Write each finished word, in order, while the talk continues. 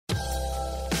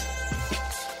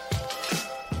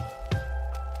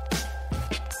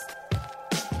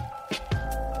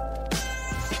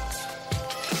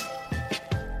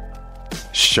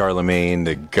Charlamagne,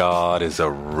 the God, is a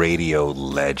radio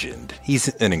legend. He's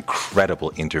an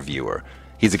incredible interviewer.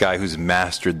 He's a guy who's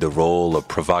mastered the role of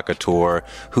provocateur,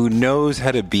 who knows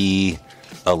how to be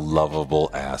a lovable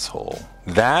asshole.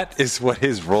 That is what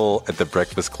his role at the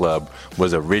Breakfast Club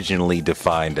was originally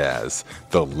defined as,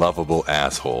 the lovable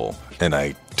asshole. And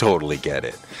I totally get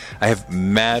it. I have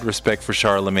mad respect for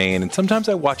Charlamagne, and sometimes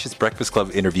I watch his Breakfast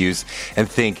Club interviews and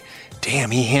think,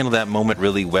 damn, he handled that moment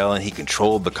really well and he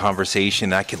controlled the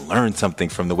conversation. I can learn something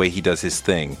from the way he does his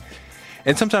thing.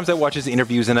 And sometimes I watch his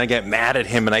interviews and I get mad at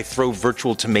him and I throw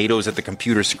virtual tomatoes at the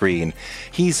computer screen.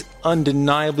 He's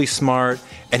undeniably smart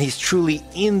and he's truly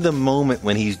in the moment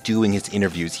when he's doing his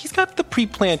interviews. He's got the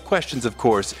pre-planned questions, of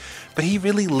course, but he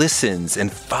really listens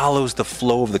and follows the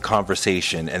flow of the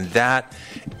conversation, and that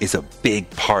is a big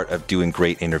part of doing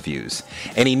great interviews.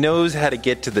 And he knows how to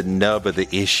get to the nub of the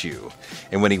issue.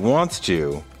 And when he wants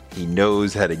to, he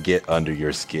knows how to get under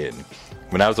your skin.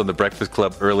 When I was on the Breakfast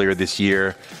Club earlier this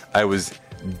year, I was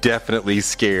definitely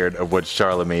scared of what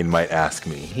Charlamagne might ask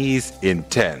me. He's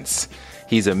intense.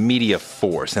 He's a media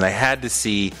force, and I had to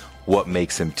see what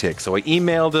makes him tick. So I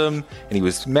emailed him, and he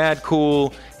was mad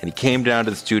cool, and he came down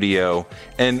to the studio,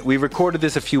 and we recorded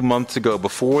this a few months ago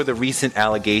before the recent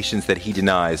allegations that he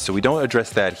denies, so we don't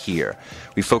address that here.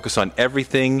 We focus on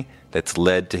everything that's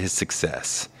led to his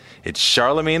success. It's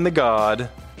Charlamagne the God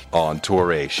on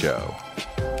Touré Show.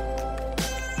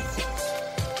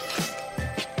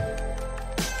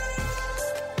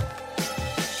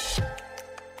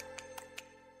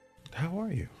 How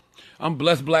are you? I'm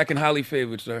blessed, black, and highly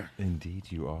favored, sir.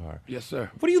 Indeed you are. Yes, sir.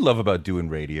 What do you love about doing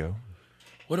radio?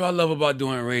 What do I love about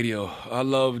doing radio? I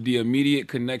love the immediate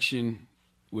connection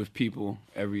with people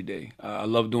every day. I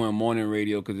love doing morning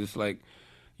radio because it's like,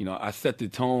 you know, I set the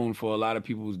tone for a lot of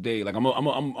people's day. Like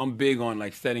I'm big on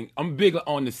like setting. I'm big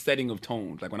on the setting of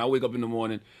tones. Like when I wake up in the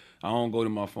morning, I don't go to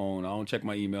my phone. I don't check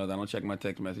my emails. I don't check my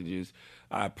text messages.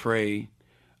 I pray.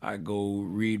 I go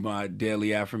read my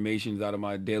daily affirmations out of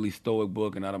my daily Stoic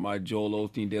book and out of my Joel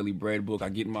Osteen Daily Bread book. I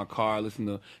get in my car, listen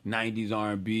to 90s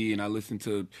R&B, and I listen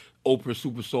to Oprah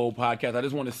Super Soul podcast. I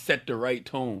just want to set the right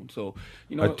tone. So,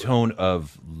 you know, a tone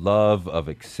of love, of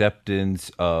acceptance,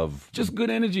 of just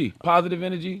good energy, positive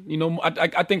energy. You know,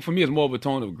 I think for me it's more of a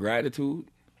tone of gratitude.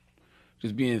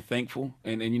 Just being thankful.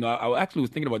 And you know, I actually was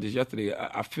thinking about this yesterday.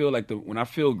 I feel like when I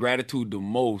feel gratitude the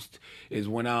most is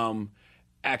when I'm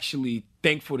actually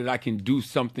thankful that I can do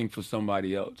something for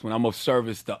somebody else, when I'm of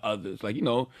service to others. Like, you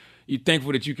know, you're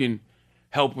thankful that you can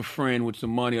help a friend with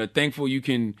some money, or thankful you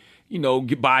can, you know,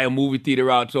 buy a movie theater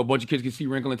out so a bunch of kids can see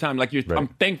Wrinkle in Time. Like, Right. I'm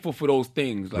thankful for those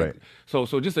things. Like, Right.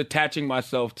 So just attaching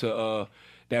myself to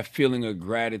that feeling of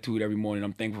gratitude every morning.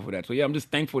 I'm thankful for that. So yeah, I'm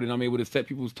just thankful that I'm able to set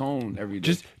people's tone every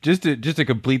day. Just to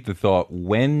complete the thought,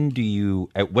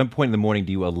 at what point in the morning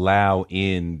do you allow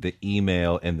in the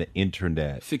email and the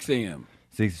internet? 6 a.m.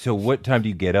 So what time do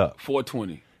you get up?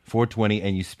 4:20. 4:20,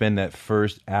 and you spend that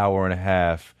first hour and a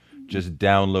half just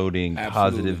downloading Absolutely.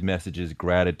 positive messages,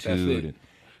 gratitude. That's it.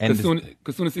 And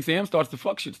Because soon as 6 a.m. starts, the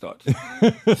fuck shit starts.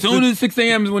 Soon as 6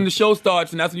 a.m. is when the show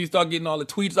starts, and that's when you start getting all the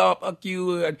tweets. Oh, fuck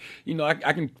you. You know, I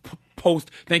can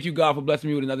post, thank you, God, for blessing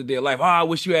me with another day of life. Oh, I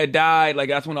wish you had died. Like,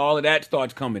 that's when all of that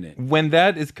starts coming in. when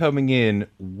that is coming in,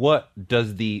 what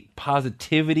does the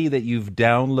positivity that you've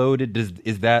downloaded,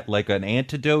 is that like an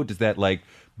antidote? Does that like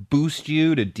boost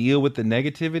you to deal with the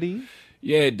negativity?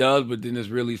 Yeah, it does, but then it's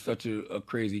really such a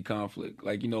crazy conflict.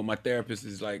 Like, you know, my therapist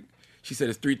is like, she said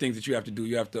there's 3 things that you have to do.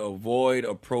 You have to avoid,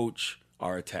 approach,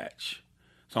 or attach.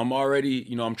 So I'm already,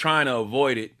 you know, I'm trying to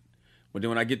avoid it, but then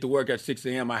when I get to work at 6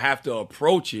 a.m., I have to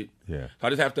approach it. Yeah. So I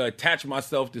just have to attach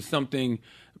myself to something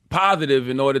positive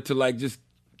in order to like just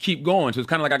keep going. So it's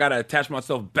kind of like I got to attach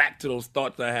myself back to those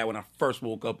thoughts that I had when I first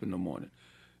woke up in the morning.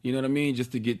 You know what I mean?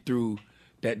 Just to get through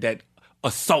that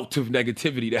assault of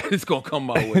negativity that is going to come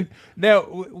my way.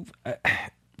 Now,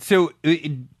 so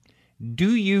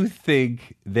do you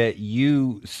think that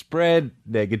you spread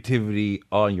negativity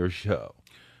on your show?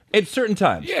 At certain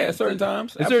times. Yeah, at certain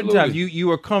times. At certain Absolutely. times, you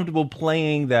are comfortable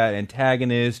playing that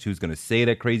antagonist who's going to say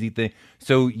that crazy thing.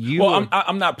 So you. Well,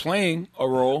 I'm not playing a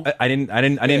role. I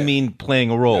didn't mean playing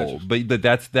a role, Gotcha. but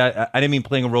that's that. I didn't mean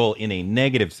playing a role in a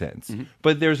negative sense. Mm-hmm.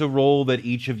 But there's a role that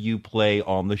each of you play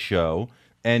on the show,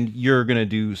 and you're going to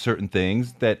do certain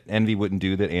things that Envy wouldn't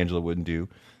do, that Angela wouldn't do.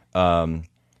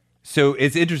 So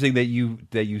it's interesting that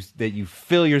you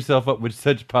fill yourself up with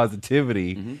such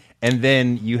positivity, Mm-hmm. and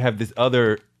then you have this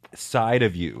other side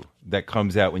of you that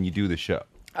comes out when you do the show.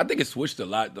 I think it switched a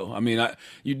lot, though. I mean,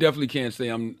 you definitely can't say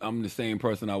I'm the same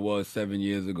person I was 7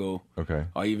 years ago, Okay.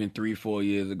 or even 3-4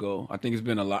 years ago. I think it's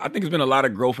been a lot. I think it's been a lot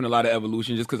of growth and a lot of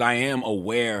evolution, just because I am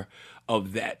aware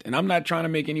of that, and I'm not trying to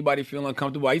make anybody feel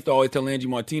uncomfortable. I used to always tell Angie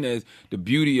Martinez the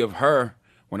beauty of her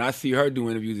when I see her do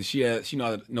interviews is she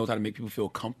knows how to make people feel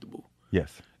comfortable.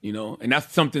 Yes. You know, and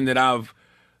that's something that I've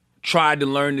tried to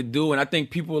learn to do, and I think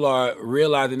people are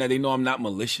realizing that they know I'm not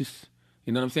malicious.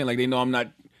 You know what I'm saying? Like they know I'm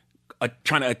not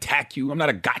trying to attack you. I'm not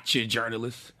a gotcha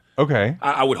journalist. Okay.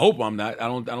 I would hope I'm not. I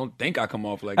don't think I come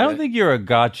off like that. I don't think you're a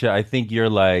gotcha. I think you're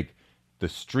like, the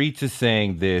streets is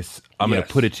saying this. I'm going to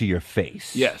put it to your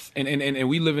face. Yes. And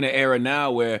we live in an era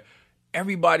now where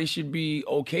everybody should be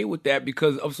okay with that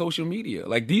because of social media.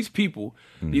 Like these people,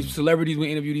 these celebrities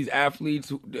we interview, these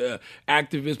athletes,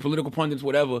 activists, political pundits,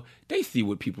 whatever, they see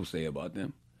what people say about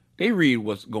them. They read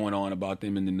what's going on about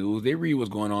them in the news. They read what's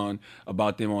going on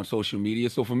about them on social media.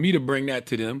 So for me to bring that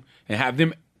to them and have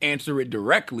them answer it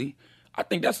directly, I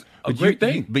think that's a great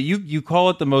thing. But you call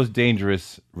it the most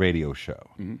dangerous radio show.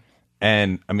 Mm-hmm.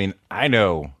 And, I mean, I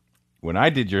know when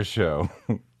I did your show,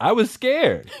 I was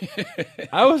scared.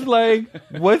 I was like,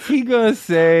 what's he going to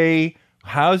say?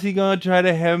 How's he going to try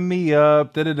to hem me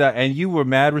up? Da-da-da. And you were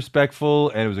mad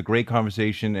respectful, and it was a great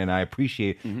conversation, and I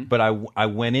appreciate it. Mm-hmm. But I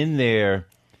went in there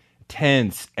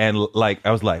tense and like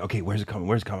I was like, okay, where's it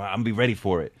coming? I'm gonna be ready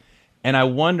for it. And I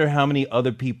wonder how many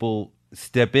other people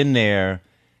step in there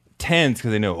tense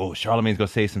because they know, oh, Charlamagne's gonna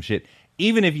say some shit.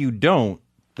 Even if you don't,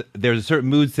 there's a certain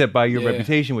mood set by your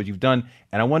reputation, what you've done,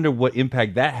 and I wonder what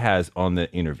impact that has on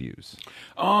the interviews.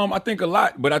 I think a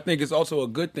lot, but I think it's also a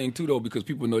good thing too, though, because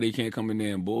people know they can't come in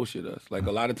there and bullshit us. Like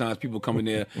a lot of times, people come in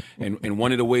there, and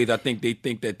one of the ways I think they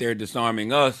think that they're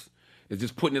disarming us is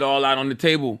just putting it all out on the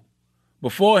table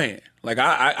beforehand. Like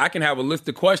I can have a list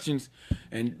of questions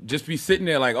and just be sitting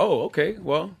there like, oh, okay,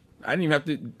 well, I didn't even have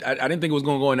to. I didn't think it was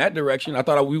going to go in that direction. I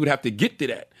thought we would have to get to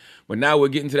that, but now we're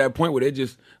getting to that point where they're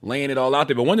just laying it all out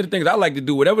there. But one of the things I like to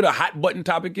do, whatever the hot button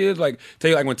topic is, like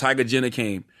tell you like when Tiger Jenner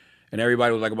came and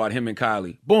everybody was like about him and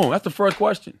Kylie. Boom, that's the first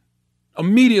question,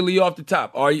 immediately off the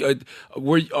top. Are you a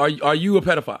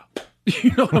pedophile?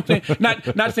 You know what I'm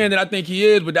saying? Not saying that I think he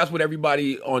is, but that's what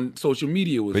everybody on social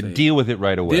media was saying. But deal with it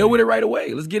right away. Deal with it right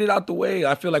away. Let's get it out the way.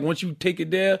 I feel like once you take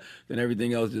it there, then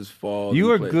everything else just falls.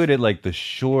 You are good at like the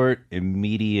short,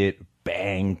 immediate,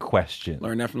 bang question.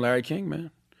 Learned that from Larry King, man.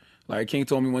 Larry King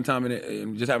told me one time,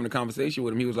 in just having a conversation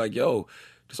with him, he was like, yo,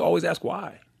 just always ask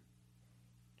why.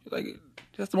 Like,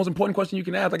 that's the most important question you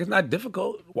can ask. Like, it's not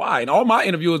difficult. Why? And all my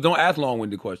interviewers don't ask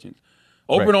long-winded questions.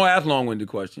 Oprah don't ask long-winded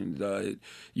questions.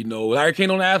 Larry King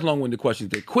don't ask long-winded questions.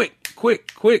 They're quick.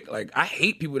 Like, I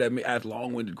hate people that ask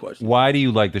long-winded questions. Why do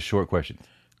you like the short questions?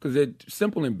 Because they're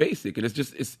simple and basic, and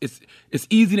it's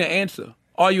easy to answer.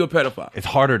 Are you a pedophile? It's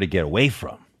harder to get away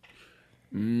from.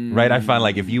 Right? I find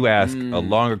like if you ask a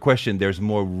longer question, there's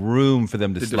more room for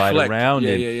them to slide deflect. around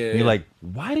it. Yeah. And you're like,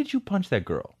 why did you punch that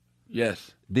girl?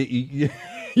 Yes. You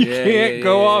can't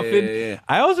go off. Yeah.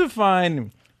 I also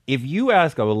find if you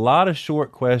ask a lot of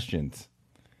short questions,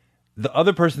 the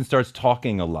other person starts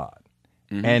talking a lot.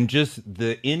 Mm-hmm. And just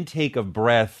the intake of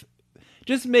breath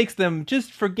just makes them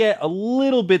just forget a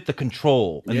little bit the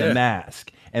control and the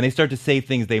mask. And they start to say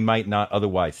things they might not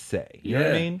otherwise say. You know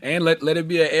what I mean? And let it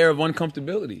be an air of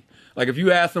uncomfortability. Like if you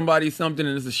ask somebody something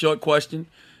and it's a short question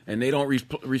and they don't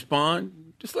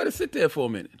respond, just let it sit there for a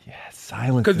minute. Yeah,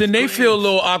 silence. Because then they great. feel a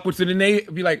little awkward. So then they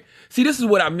be like, see, this is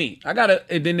what I mean.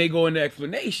 And then they go into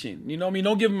explanation. You know what I mean?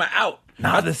 Don't give them an out.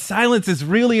 No, the silence is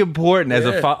really important as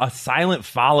a silent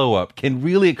follow-up can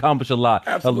really accomplish a lot.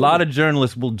 Absolutely. A lot of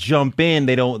journalists will jump in.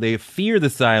 They fear the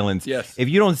silence. Yes. If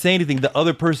you don't say anything, the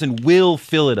other person will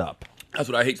fill it up. That's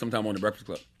what I hate sometimes on The Breakfast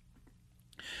Club.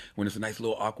 When it's a nice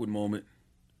little awkward moment,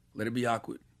 let it be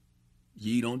awkward.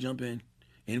 Ye don't jump in.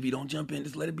 And if you don't jump in,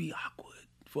 just let it be awkward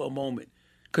for a moment.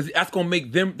 Because that's going to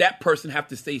make that person have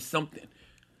to say something.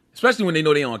 Especially when they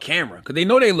know they're on camera. Because they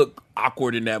know they look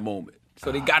awkward in that moment.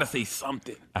 So they got to say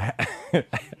something.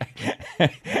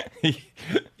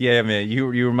 Yeah, man. You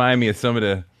remind me of some of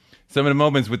the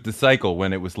moments with the cycle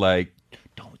when it was like,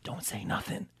 don't say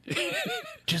nothing.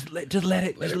 just let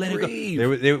it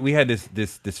go. We had this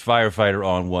firefighter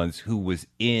on once who was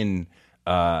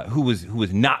who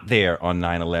was not there on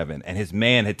 9/11, and his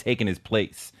man had taken his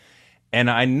place. And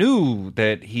I knew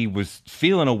that he was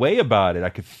feeling a way about it. I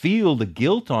could feel the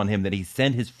guilt on him that he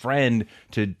sent his friend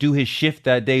to do his shift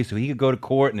that day so he could go to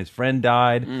court, and his friend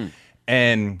died.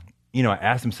 And, I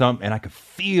asked him something, and I could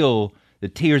feel the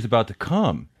tears about to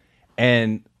come.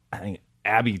 And I think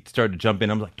Abby started to jump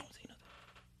in. I'm like, don't say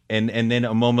nothing. And then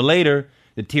a moment later,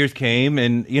 the tears came,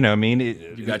 and you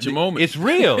got your moment. It's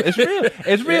real. It's real.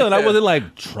 It's real. And I wasn't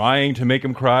like trying to make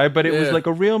him cry, but it was like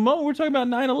a real moment. We're talking about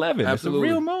 9/11. Absolutely.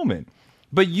 It's a real moment.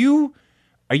 But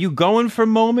are you going for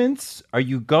moments? Are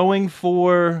you going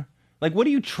for like what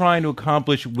are you trying to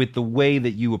accomplish with the way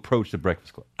that you approach the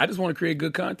Breakfast Club? I just want to create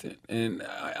good content, and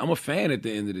I'm a fan at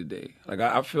the end of the day. Like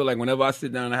I feel like whenever I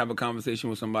sit down and have a conversation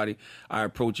with somebody, I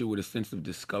approach it with a sense of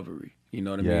discovery. You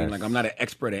know what I mean? Like I'm not an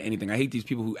expert at anything. I hate these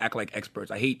people who act like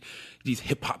experts. I hate these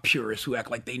hip hop purists who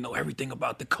act like they know everything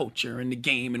about the culture and the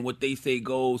game and what they say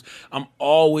goes. I'm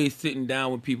always sitting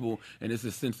down with people, and it's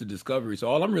a sense of discovery. So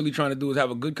all I'm really trying to do is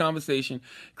have a good conversation,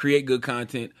 create good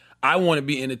content. I want to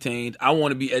be entertained. I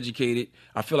want to be educated.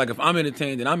 I feel like if I'm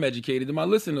entertained and I'm educated, then my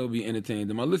listener will be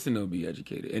entertained and my listener will be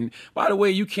educated. And by the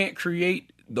way, you can't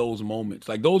create those moments.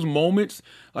 Like those moments,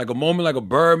 like a moment like a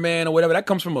Birdman or whatever, that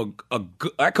comes from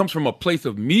a place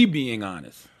of me being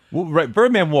honest. Well, right.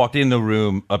 Birdman walked in the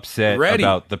room upset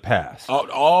about the past.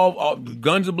 All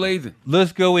guns are blazing.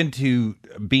 Let's go into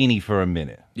Beanie for a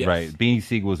minute. Yes. Right. Beanie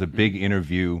Siegel was a big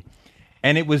interview,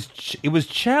 and it was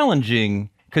challenging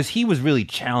because he was really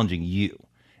challenging you.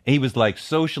 And he was like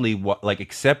socially like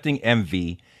accepting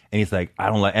MV, and he's like, I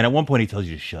don't like. And at one point, he tells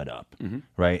you to shut up,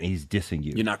 right? And he's dissing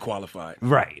you. You're not qualified,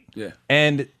 right? Yeah.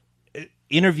 And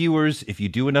interviewers, if you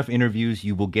do enough interviews,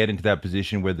 you will get into that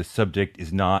position where the subject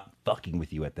is not fucking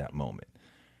with you at that moment.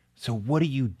 So what do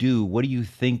you do? What are you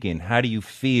thinking? How do you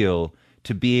feel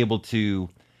to be able to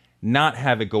not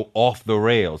have it go off the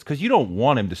rails? Because you don't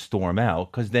want him to storm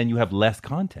out, because then you have less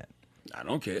content. I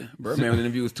don't care. Birdman's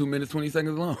interview was 2 minutes, 20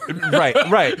 seconds long. Right.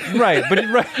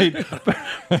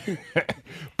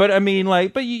 But I mean,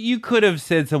 like, but you could have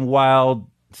said some wild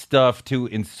stuff to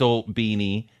insult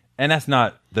Beanie, and that's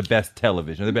not the best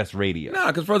television or the best radio. Nah,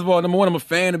 because first of all, number one, I'm a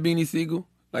fan of Beanie Siegel.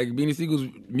 Like, Beanie Siegel's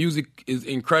music is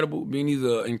incredible. Beanie's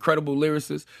an incredible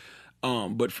lyricist.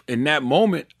 But in that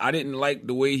moment, I didn't like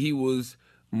the way he was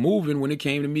moving when it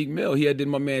came to Meek Mill. He had did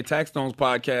my man Taxstone's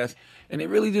podcast, and it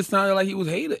really just sounded like he was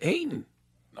hating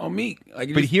on Meek.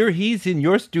 But here he's in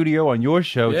your studio on your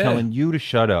show telling you to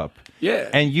shut up. Yeah.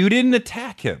 And you didn't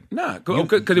attack him. Nah,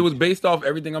 because it was based off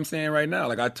everything I'm saying right now.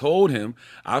 Like, I told him,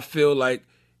 I feel like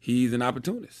he's an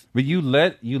opportunist. But you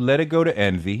let it go to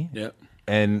Envy. Yep.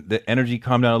 And the energy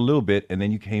calmed down a little bit, and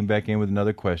then you came back in with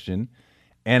another question.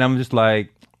 And I'm just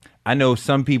like, I know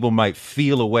some people might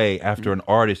feel away after an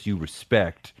artist you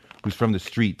respect who's from the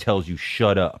street tells you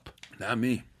shut up. Not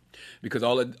me. Because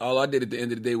all I did at the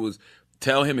end of the day was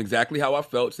tell him exactly how I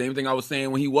felt. Same thing I was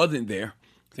saying when he wasn't there.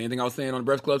 Same thing I was saying on the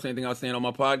Breakfast Club. Same thing I was saying on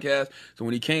my podcast. So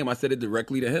when he came, I said it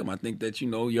directly to him. I think that,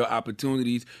 your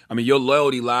opportunities, your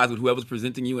loyalty lies with whoever's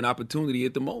presenting you an opportunity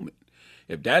at the moment.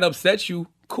 If that upsets you,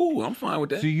 cool, I'm fine with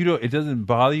that. So it doesn't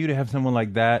bother you to have someone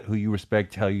like that who you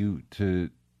respect tell you to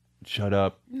shut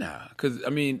up? Nah, because,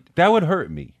 that would hurt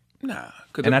me. Nah.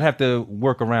 And I'd have to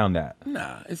work around that.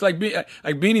 Nah. It's like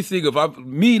Beanie Siegel.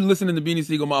 Me listening to Beanie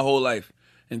Siegel my whole life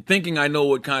and thinking I know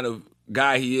what kind of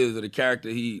guy he is or the character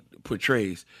he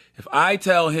portrays. If I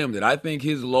tell him that I think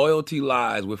his loyalty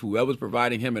lies with whoever's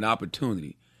providing him an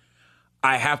opportunity,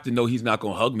 I have to know he's not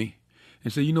going to hug me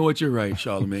and say, you know what, you're right,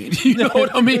 Charlamagne. You know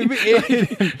what I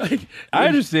mean? I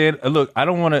understand. Look, I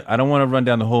don't want to run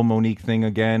down the whole Monique thing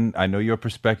again. I know your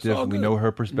perspective. We know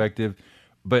her perspective.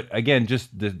 But again,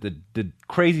 just the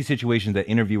crazy situations that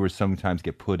interviewers sometimes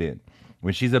get put in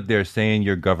when she's up there saying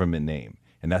your government name,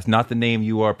 and that's not the name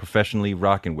you are professionally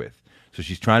rocking with. So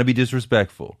she's trying to be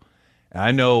disrespectful. And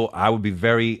I know I would be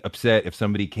very upset if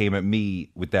somebody came at me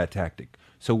with that tactic.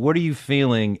 So what are you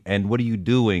feeling and what are you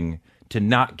doing to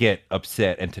not get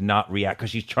upset and to not react? Because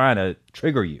she's trying to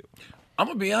trigger you. I'm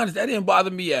going to be honest, that didn't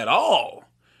bother me at all.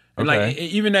 And okay.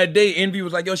 Even that day, Envy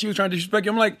was like, yo, she was trying to disrespect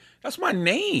you. I'm like, that's my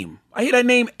name. I hear that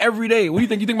name every day. What do you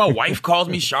think? You think my wife calls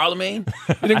me Charlamagne?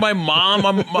 You think my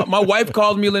mom, my wife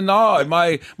calls me Leonard.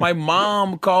 My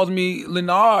mom calls me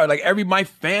Leonard. Like my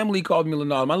family calls me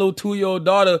Leonard. My little 2-year-old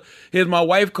daughter, here's my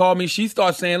wife call me. She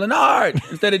starts saying Leonard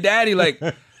instead of daddy. Like,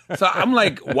 so I'm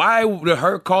like, why would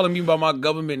her calling me by my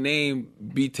government name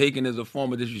be taken as a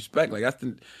form of disrespect? Like,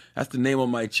 that's the name on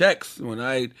my checks. When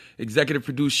I executive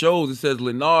produce shows, it says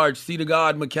Leonard, C to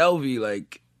God, McKelvey.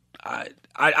 Like, I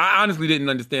honestly didn't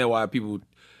understand why people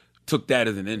took that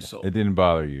as an insult. It didn't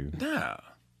bother you? Nah,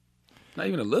 not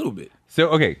even a little bit. So,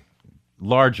 okay,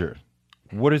 larger.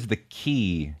 What is the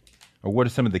key, or what are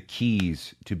some of the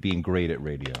keys to being great at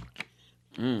radio?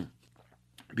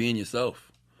 Being yourself.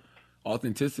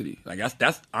 Authenticity. Like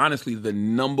that's honestly the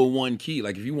number one key.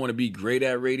 Like if you want to be great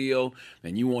at radio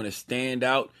and you want to stand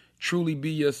out, truly be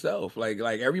yourself. Like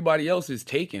everybody else is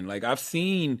taken. Like I've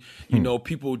seen,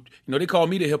 people, they call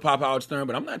me the hip hop Howard Stern,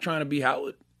 but I'm not trying to be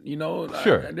Howard.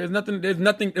 Sure. There's nothing.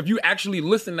 If you actually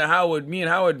listen to Howard, me and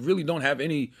Howard really don't have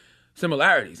any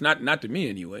similarities. Not to me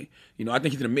anyway. I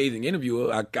think he's an amazing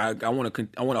interviewer. I want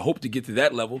to hope to get to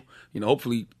that level.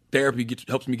 Hopefully therapy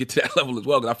helps me get to that level as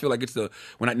well. Because I feel like it's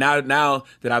now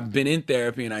that I've been in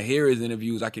therapy and I hear his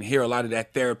interviews, I can hear a lot of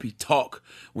that therapy talk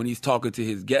when he's talking to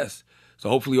his guests. So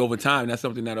hopefully over time, that's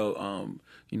something that'll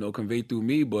convey through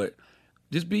me. But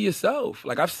just be yourself.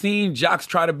 Like I've seen jocks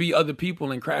try to be other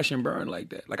people and crash and burn like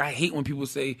that. Like I hate when people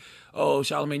say, "Oh,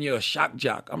 Charlamagne, you're a shock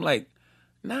jock." I'm like,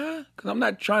 nah, because I'm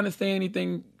not trying to say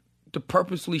anything to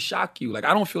purposely shock you. Like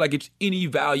I don't feel like it's any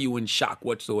value in shock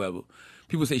whatsoever.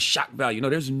 People say shock value. No,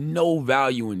 there's no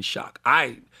value in shock.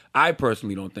 I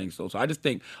personally don't think so. So I just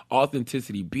think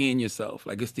authenticity, being yourself,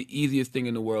 like it's the easiest thing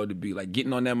in the world to be. Like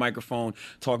getting on that microphone,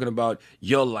 talking about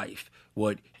your life,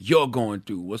 what you're going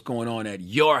through, what's going on at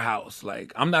your house.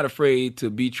 Like I'm not afraid to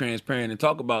be transparent and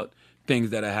talk about things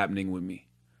that are happening with me.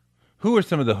 Who are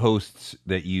some of the hosts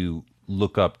that you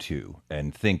look up to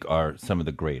and think are some of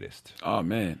the greatest? Oh,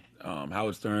 man.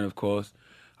 Howard Stern, of course.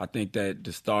 I think that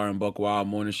the Star and Buck Wild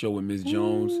morning show with Miss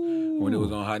Jones, when it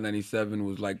was on Hot 97,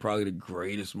 was like probably the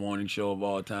greatest morning show of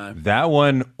all time. That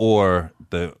one or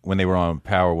when they were on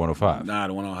Power 105? Nah,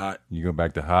 the one on Hot. You go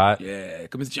back to Hot? Yeah,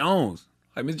 because Miss Jones.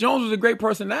 Like, Miss Jones was a great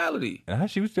personality.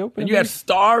 She was still And you had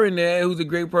Star in there, who's a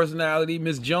great personality.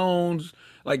 Miss Jones.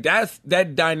 Like,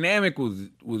 that dynamic was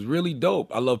really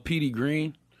dope. I love Petey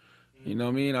Green. You know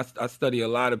what I mean? I study a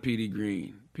lot of Petey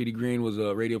Green. Petey Green was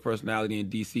a radio personality in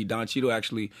D.C. Don Cheadle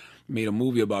actually made a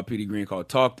movie about Petey Green called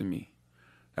Talk to Me.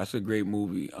 That's a great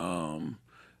movie.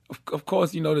 Of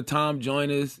course, the Tom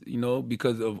Joyners,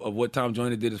 because of what Tom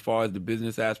Joyner did as far as the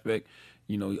business aspect,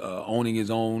 owning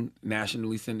his own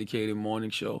nationally syndicated morning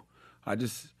show.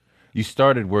 You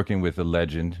started working with a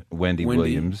legend, Wendy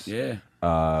Williams. Yeah.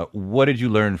 What did you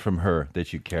learn from her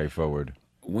that you carry forward?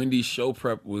 Wendy's show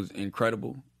prep was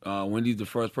incredible. Wendy's the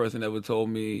first person that ever told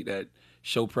me that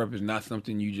show prep is not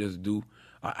something you just do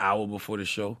an hour before the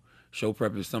show. Show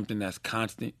prep is something that's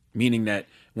constant, meaning that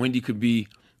Wendy could be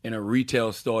in a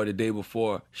retail store the day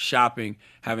before, shopping,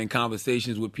 having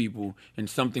conversations with people, and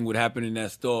something would happen in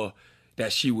that store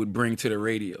that she would bring to the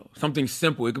radio. Something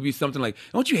simple. It could be something like,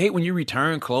 don't you hate when you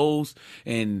return clothes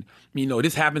and,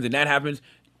 this happens and that happens?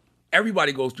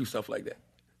 Everybody goes through stuff like that.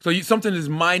 So something as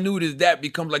minute as that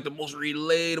becomes like the most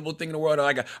relatable thing in the world.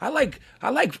 I like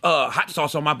hot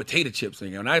sauce on my potato chips.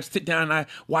 And I sit down and I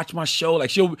watch my show.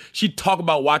 Like she'd talk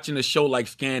about watching a show like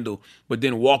Scandal, but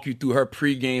then walk you through her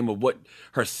pregame of what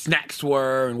her snacks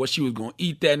were and what she was going to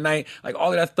eat that night. Like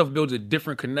all of that stuff builds a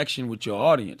different connection with your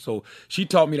audience. So she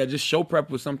taught me that just show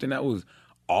prep was something that was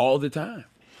all the time.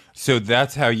 So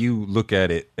that's how you look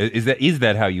at it. Is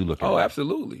that how you look at it? Oh,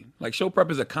 absolutely. Like show prep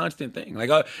is a constant thing. Like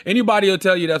anybody will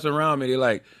tell you that's around me, they're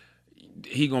like,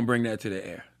 he gonna bring that to the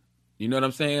air. You know what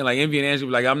I'm saying? Like Envy and Angela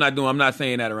be like, I'm not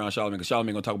saying that around Charlamagne because Charlamagne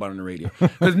gonna talk about it on the radio.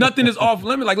 Because nothing is off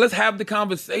limit. Like let's have the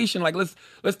conversation. Like let's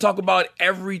talk about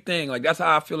everything. Like that's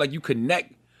how I feel like you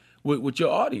connect with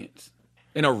your audience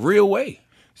in a real way.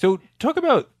 So talk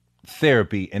about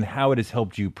therapy and how it has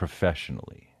helped you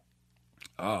professionally.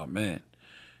 Oh man.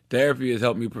 Therapy has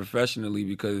helped me professionally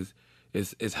because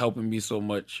it's helping me so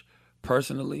much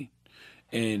personally.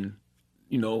 And,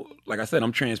 like I said,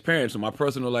 I'm transparent. So my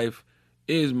personal life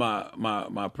is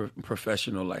my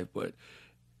professional life. But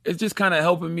it's just kind of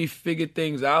helping me figure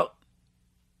things out.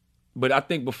 But I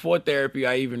think before therapy,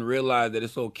 I even realized that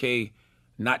it's okay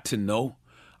not to know.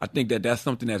 I think that that's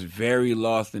something that's very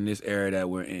lost in this era that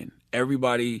we're in.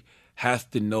 Everybody has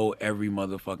to know every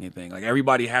motherfucking thing. Like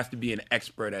everybody has to be an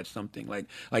expert at something. Like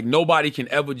nobody can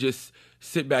ever just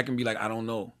sit back and be like, I don't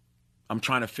know. I'm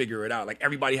trying to figure it out. Like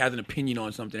everybody has an opinion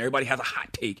on something. Everybody has a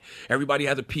hot take. Everybody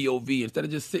has a POV. Instead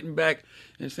of just sitting back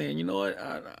and saying, you know what,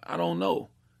 I don't know.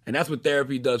 And that's what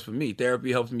therapy does for me.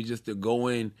 Therapy helps me just to go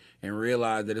in and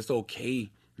realize that it's okay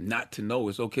not to know.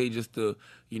 It's okay just to,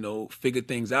 figure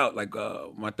things out. Like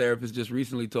my therapist just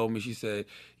recently told me, she said,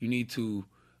 you need to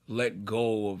let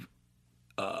go of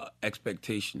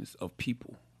expectations of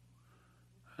people.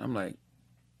 I'm like,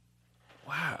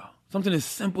 wow, something as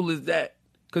simple as that.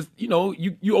 Because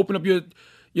you open up your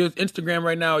Instagram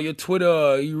right now, your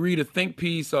Twitter, you read a think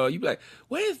piece, or you be like,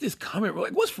 where is this coming?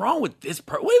 Like, what's wrong with this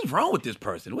person? What is wrong with this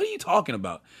person? What are you talking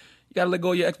about? You gotta let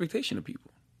go of your expectation of people.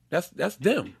 That's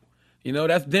them.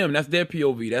 That's them. That's their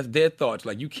POV. That's their thoughts.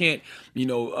 Like you can't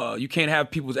have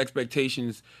people's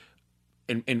expectations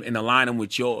and align them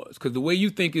with yours. Because the way you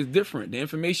think is different. The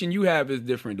information you have is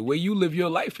different. The way you live your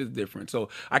life is different. So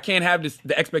I can't have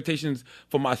the expectations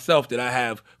for myself that I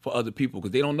have for other people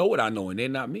because they don't know what I know and they're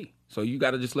not me. So you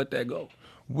got to just let that go.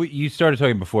 You started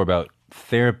talking before about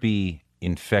therapy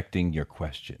infecting your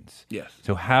questions. Yes.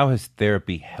 So how has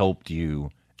therapy helped you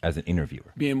as an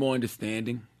interviewer? Being more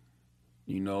understanding.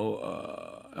 I mean,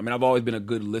 I've always been a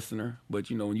good listener, but,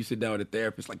 when you sit down with a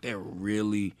therapist, like they're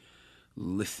really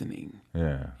listening.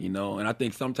 Yeah. And I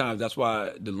think sometimes that's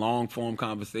why the long form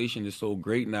conversation is so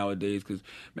great nowadays because,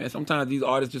 man, sometimes these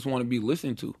artists just want to be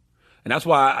listened to. And that's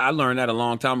why I learned that a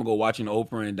long time ago watching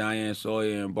Oprah and Diane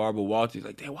Sawyer and Barbara Walters.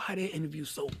 Like, damn, why are their interviews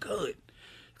so good?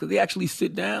 Because they actually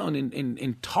sit down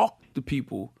and talk to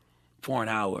people for an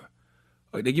hour.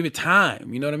 Like, they give it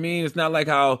time. You know what I mean? It's not like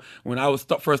how when I was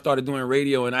first started doing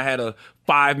radio and I had a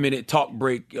 5-minute talk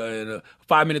break, and a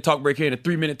 5-minute talk break here and a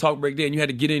 3-minute talk break there, and you had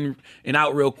to get in and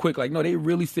out real quick. Like, no, they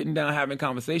really sitting down having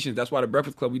conversations. That's why the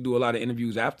Breakfast Club, we do a lot of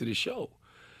interviews after the show.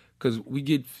 Because we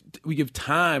give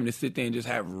time to sit there and just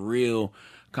have real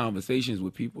conversations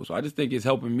with people. So I just think it's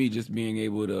helping me just being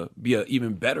able to be an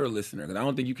even better listener. Because I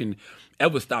don't think you can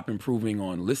ever stop improving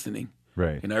on listening.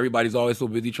 Right. Everybody's always so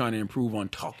busy trying to improve on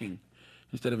talking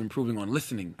instead of improving on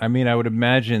listening. I mean, I would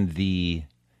imagine the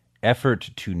effort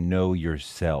to know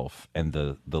yourself and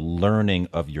the learning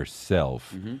of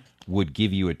yourself would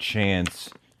give you a chance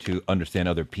to understand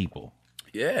other people.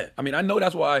 Yeah. I mean, I know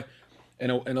that's why in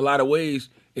a lot of ways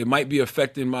it might be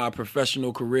affecting my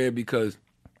professional career because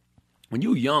when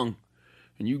you're young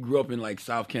and you grew up in like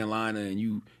South Carolina and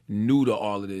you new to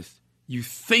all of this, you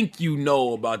think you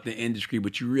know about the industry,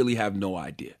 but you really have no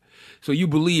idea. So you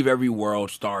believe every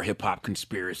world star hip hop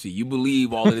conspiracy. You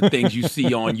believe all of the things you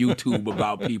see on YouTube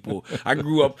about people.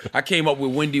 I came up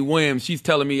with Wendy Williams. She's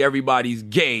telling me everybody's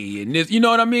gay and this, you know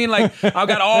what I mean? Like I've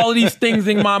got all of these things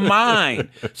in my mind.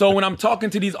 So when I'm talking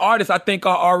to these artists, I think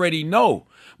I already know.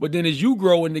 But then as you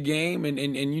grow in the game and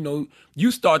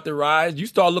you start to rise, you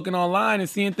start looking online and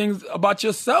seeing things about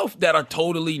yourself that are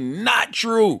totally not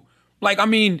true. Like, I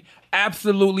mean,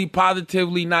 absolutely,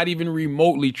 positively, not even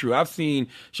remotely true. I've seen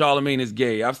Charlamagne is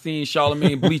gay. I've seen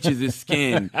Charlamagne bleaches his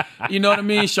skin. You know what I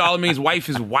mean? Charlamagne's wife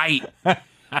is white.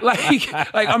 Like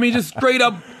I mean, just straight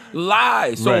up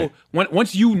lies. So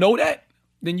once you know that,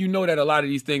 then you know that a lot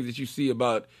of these things that you see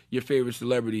about your favorite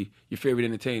celebrity, your favorite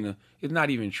entertainer, is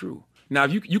not even true. Now,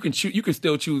 if you can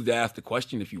still choose to ask the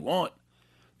question if you want.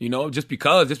 Just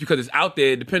because it's out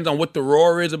there, it depends on what the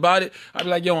roar is about it. I'd be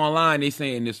like, yo, online they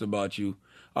saying this about you.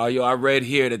 Yo, I read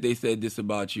here that they said this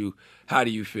about you. How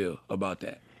do you feel about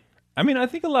that? I mean, I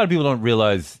think a lot of people don't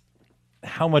realize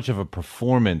how much of a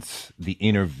performance the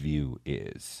interview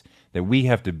is. That we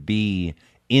have to be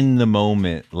in the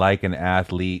moment like an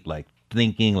athlete, like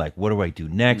thinking, like, what do I do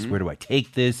next? Where do I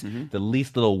take this? The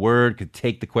least little word could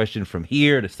take the question from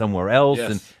here to somewhere else,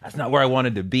 and that's not where I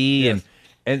wanted to be.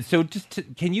 And so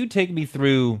can you take me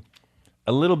through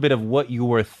a little bit of what you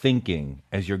were thinking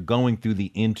as you're going through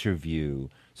the interview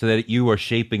so that you are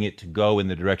shaping it to go in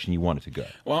the direction you want it to go?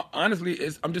 Well, honestly,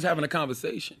 I'm just having a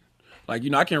conversation. Like,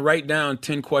 I can write down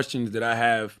 10 questions that I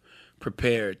have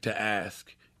prepared to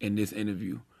ask in this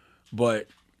interview. But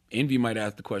Envy might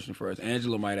ask the question first.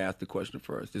 Angela might ask the question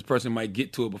first. This person might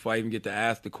get to it before I even get to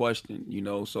ask the question,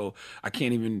 So I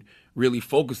can't even really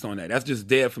focus on that. That's just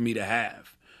there for me to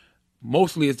have.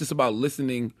 Mostly it's just about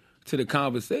listening to the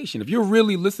conversation. If you're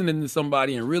really listening to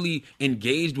somebody and really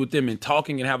engaged with them and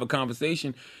talking and have a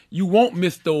conversation, you won't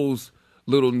miss those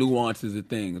little nuances of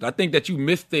things. I think that you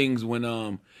miss things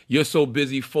when you're so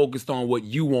busy focused on what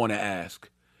you want to ask.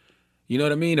 You know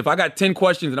what I mean? If I got 10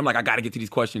 questions and I'm like, I got to get to these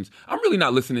questions, I'm really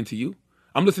not listening to you.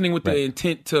 I'm listening with the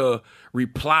intent to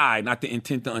reply, not the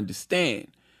intent to understand.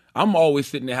 I'm always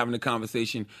sitting there having a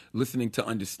conversation, listening to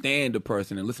understand the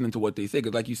person and listening to what they say.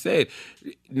 Because like you said,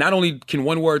 not only can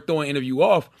one word throw an interview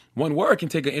off, one word can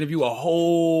take an interview a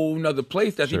whole nother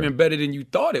place that's even better than you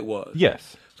thought it was.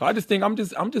 Yes. So I just think I'm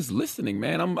just listening,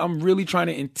 man. I'm really trying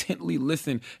to intently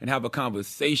listen and have a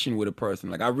conversation with a person.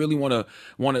 Like I really want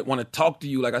to talk to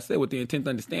you, like I said, with the intent to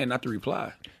understand, not to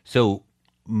reply. So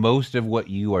most of what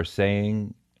you are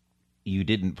saying, you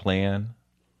didn't plan?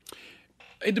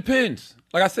 It depends.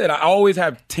 Like I said, I always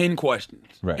have 10 questions.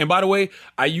 Right. And by the way,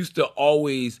 I used to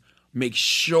always make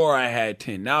sure I had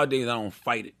 10. Nowadays, I don't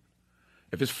fight it.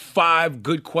 If it's 5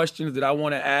 good questions that I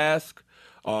want to ask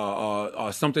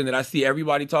or something that I see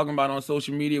everybody talking about on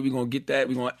social media, we're going to get that.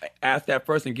 We're going to ask that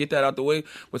first and get that out the way.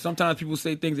 But sometimes people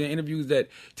say things in interviews that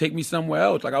take me somewhere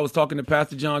else. Like I was talking to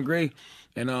Pastor John Gray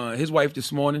and his wife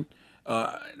this morning.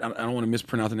 I don't want to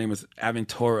mispronounce the name. It's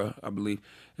Aventura, I believe.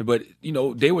 But,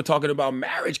 they were talking about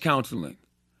marriage counseling.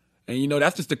 And, you know,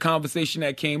 that's just the conversation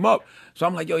that came up. So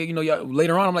I'm like, yo, you know, y'all,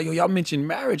 later on, I'm like, yo, y'all mentioned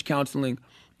marriage counseling,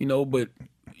 you know, but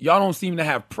y'all don't seem to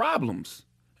have problems.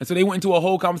 And so they went into a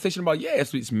whole conversation about, yeah,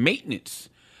 it's maintenance.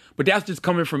 But that's just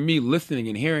coming from me listening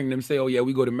and hearing them say, oh, yeah,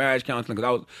 we go to marriage counseling.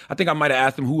 Because I think I might have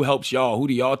asked them, who helps y'all? Who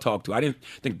do y'all talk to? I didn't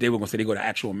think they were going to say they go to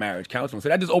actual marriage counseling. So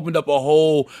that just opened up a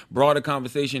whole broader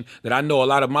conversation that I know a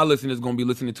lot of my listeners going to be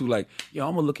listening to, like, yo,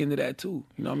 I'm going to look into that too.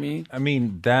 You know what I mean? I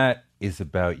mean, that is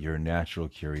about your natural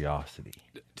curiosity.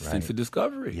 Right? Sense of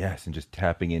discovery. Yes, and just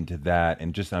tapping into that,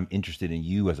 and just I'm interested in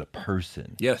you as a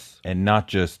person. Yes. And not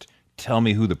just tell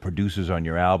me who the producers on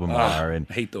your album are. And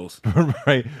I hate those.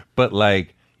 Right. But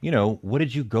like, you know, what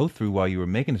did you go through while you were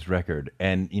making this record?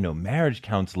 And, you know, marriage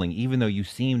counseling, even though you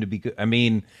seem to be good. I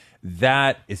mean,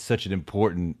 that is such an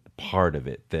important part of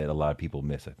it that a lot of people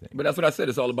miss, I think. But that's what I said.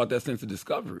 It's all about that sense of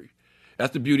discovery.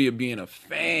 That's the beauty of being a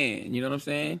fan. You know what I'm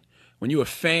saying? When you're a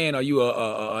fan or you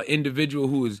a individual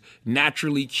who is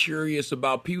naturally curious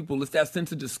about people, it's that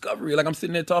sense of discovery. Like I'm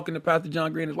sitting there talking to Pastor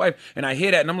John Gray and his wife, and I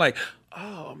hear that, and I'm like,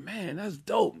 oh, man, that's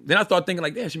dope. Then I start thinking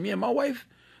like, damn, should me and my wife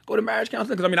go to marriage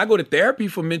counseling? Because, I mean, I go to therapy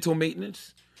for mental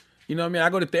maintenance. You know what I mean? I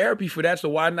go to therapy for that, so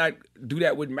why not do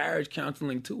that with marriage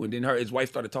counseling too? And then his wife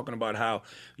started talking about how,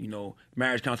 you know,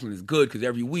 marriage counseling is good because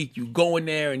every week you go in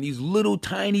there and these little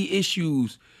tiny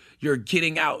issues you're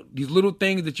getting out. These little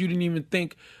things that you didn't even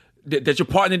think, that your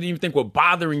partner didn't even think were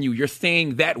bothering you, you're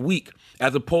saying that week,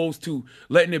 as opposed to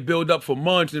letting it build up for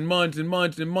months and months and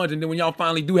months and months. And then when y'all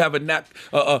finally do have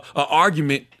a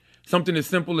argument, something as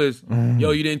simple as,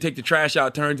 yo, you didn't take the trash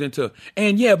out turns into,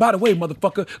 and yeah, by the way,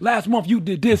 motherfucker, last month you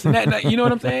did this and that. And that. You know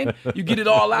what I'm saying? You get it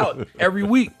all out every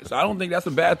week. So I don't think that's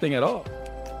a bad thing at all.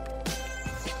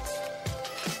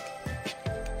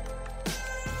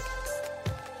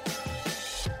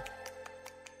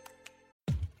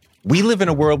 We live in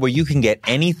a world where you can get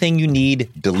anything you need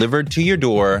delivered to your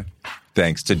door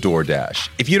thanks to DoorDash.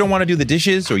 If you don't want to do the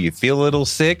dishes or you feel a little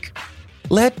sick,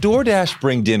 let DoorDash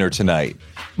bring dinner tonight.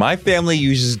 My family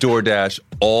uses DoorDash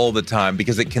all the time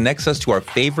because it connects us to our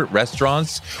favorite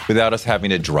restaurants without us having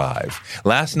to drive.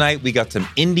 Last night, we got some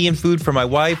Indian food for my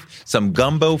wife, some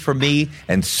gumbo for me,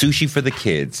 and sushi for the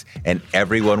kids. And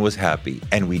everyone was happy,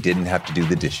 and we didn't have to do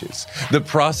the dishes. The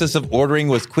process of ordering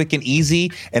was quick and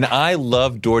easy, and I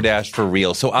love DoorDash for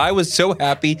real. So I was so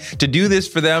happy to do this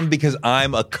for them because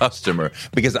I'm a customer,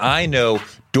 because I know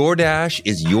DoorDash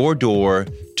is your door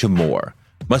to more.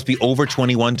 Must be over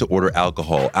 21 to order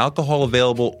alcohol. Alcohol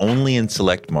available only in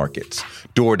select markets.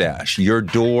 DoorDash, your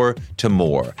door to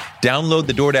more. Download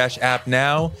the DoorDash app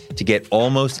now to get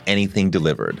almost anything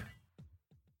delivered.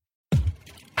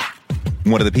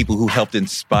 One of the people who helped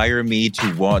inspire me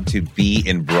to want to be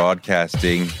in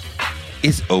broadcasting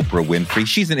is Oprah Winfrey.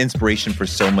 She's an inspiration for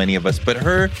so many of us, but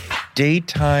her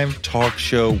daytime talk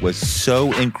show was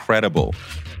so incredible.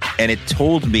 And it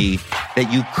told me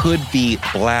that you could be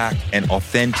Black and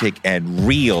authentic and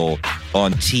real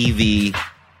on TV,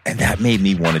 and that made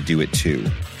me want to do it too.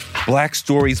 Black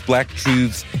Stories, Black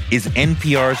Truths is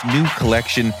NPR's new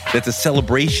collection that's a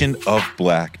celebration of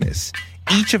Blackness.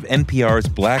 Each of NPR's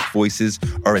Black voices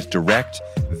are as direct,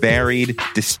 varied,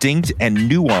 distinct, and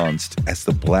nuanced as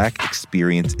the Black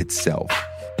experience itself.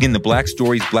 In the Black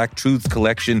Stories, Black Truths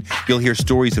collection, you'll hear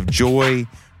stories of joy,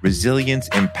 resilience,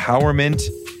 empowerment,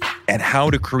 and how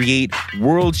to create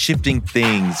world-shifting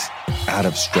things out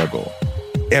of struggle.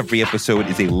 Every episode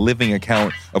is a living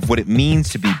account of what it means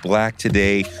to be Black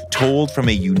today, told from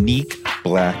a unique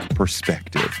Black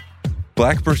perspective.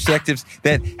 Black perspectives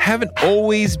that haven't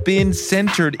always been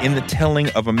centered in the telling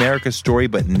of America's story,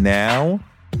 but now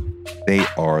they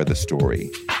are the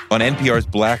story. On NPR's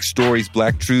Black Stories,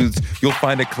 Black Truths, you'll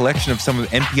find a collection of some of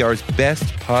NPR's best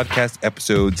podcast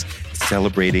episodes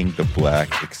celebrating the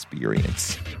Black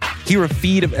experience. Hear a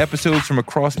feed of episodes from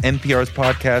across NPR's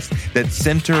podcasts that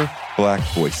center Black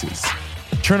voices.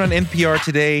 Turn on NPR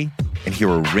today and hear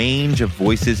a range of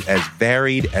voices as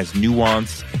varied, as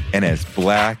nuanced, and as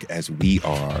Black as we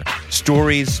are.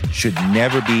 Stories should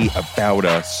never be about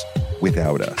us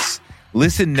without us.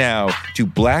 Listen now to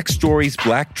Black Stories,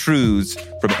 Black Truths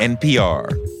from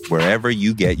NPR, wherever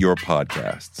you get your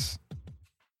podcasts.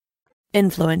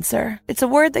 Influencer. It's a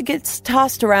word that gets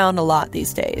tossed around a lot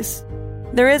these days.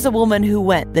 There is a woman who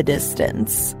went the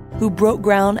distance, who broke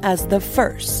ground as the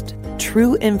first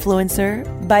true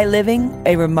influencer by living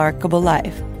a remarkable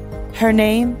life. Her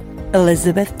name,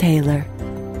 Elizabeth Taylor.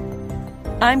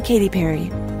 I'm Katy Perry.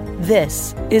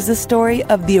 This is the story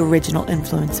of the original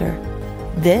influencer.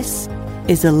 This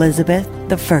is Elizabeth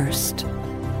the First.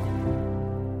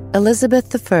 Elizabeth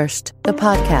the First, the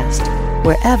podcast,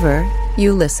 wherever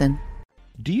you listen.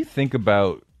 Do you think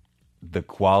about the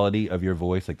quality of your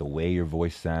voice, like the way your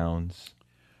voice sounds?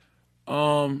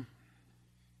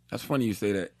 That's funny you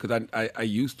say that because I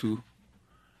used to,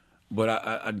 but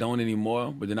I don't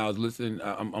anymore. But then I was listening.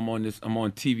 I'm on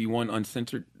TV One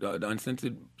Uncensored, the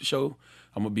Uncensored show.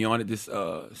 I'm gonna be on it this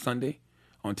Sunday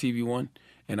on TV One,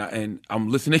 and I'm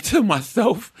listening to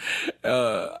myself,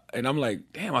 and I'm like,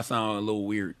 damn, I sound a little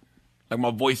weird. Like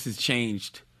my voice has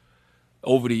changed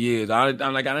over the years. I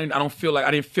didn't feel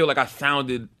like I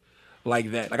sounded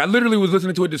like that. Like I literally was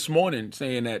listening to it this morning,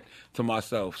 saying that to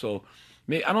myself. So,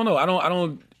 I don't know. I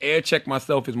don't air check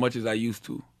myself as much as I used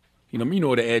to. You know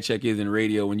what an air check is in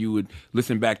radio when you would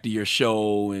listen back to your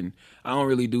show, and I don't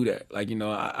really do that. Like,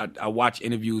 I watch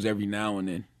interviews every now and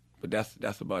then, but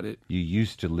that's about it. You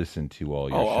used to listen to all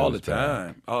your shows all the back.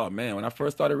 time. Oh man, when I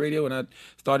first started radio, when I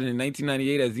started in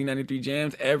 1998 at Z93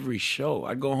 Jams, every show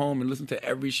I'd go home and listen to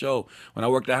every show. When I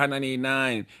worked at Hot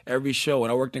 98.9, every show.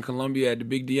 When I worked in Columbia at the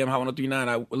Big DM Hot 103.9,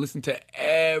 I listened to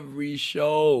every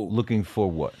show. Looking for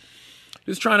what?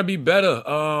 Just trying to be better.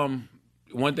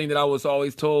 One thing that I was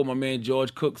always told, my man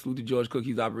George Cook, salute to George Cook,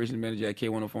 he's operations manager at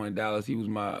K104 in Dallas. He was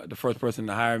the first person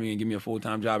to hire me and give me a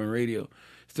full-time job in radio.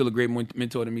 Still a great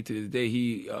mentor to me to this day.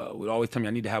 He would always tell me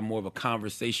I need to have more of a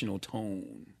conversational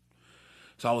tone.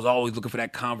 So I was always looking for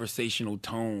that conversational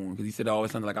tone because he said it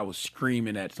always sounded like I was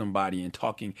screaming at somebody and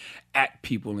talking at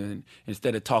people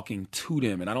instead of talking to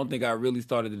them. And I don't think I really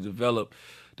started to develop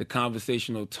the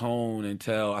conversational tone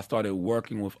until I started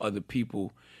working with other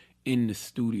people in the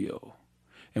studio.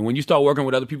 And when you start working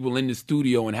with other people in the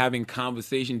studio and having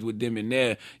conversations with them in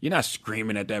there, you're not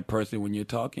screaming at that person when you're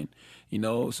talking,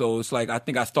 So it's like I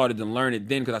think I started to learn it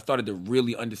then because I started to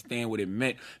really understand what it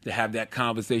meant to have that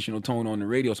conversational tone on the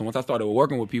radio. So once I started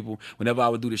working with people, whenever I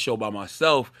would do the show by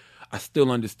myself, I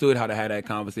still understood how to have that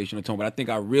conversational tone. But I think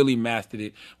I really mastered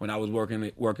it when I was working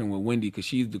with Wendy because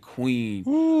she's the queen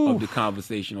of the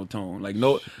conversational tone.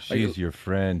 She's your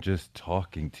friend just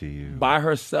talking to you. By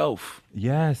herself.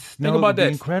 Yes. Think about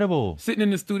that. Incredible. Sitting in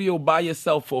the studio by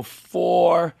yourself for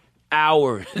 4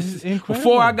 hours. Incredible.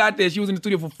 Before I got there, she was in the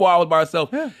studio for 4 hours by herself.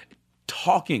 Yeah.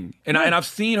 Talking. And I've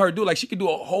seen her do she could do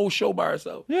a whole show by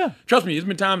herself. Yeah. Trust me, there's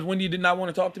been times Wendy did not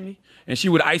want to talk to me and she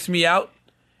would ice me out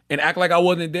and act like I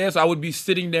wasn't there. So I would be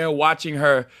sitting there watching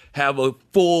her have a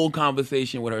full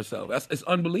conversation with herself. It's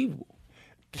unbelievable.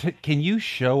 Can you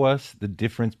show us the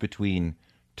difference between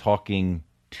talking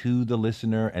to the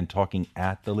listener and talking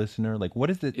at the listener? Like, what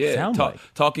does it sound like?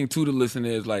 Talking to the listener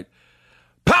is like,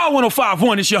 Power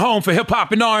 105.1 is your home for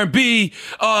hip-hop and R&B.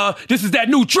 This is that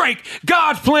new Drake,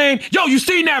 God's Plan. Yo, you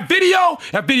seen that video?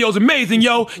 That video's amazing,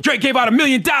 yo. Drake gave out $1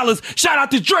 million. Shout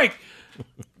out to Drake.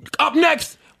 Up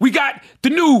next, we got the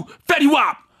new Fetty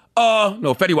Wap.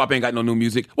 No, Fetty Wap ain't got no new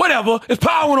music. Whatever. It's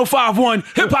Power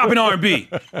 105.1, hip-hop and R&B.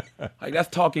 Like, that's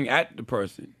talking at the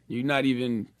person. You're not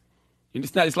even...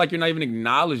 It's like you're not even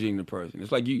acknowledging the person.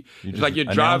 It's like you're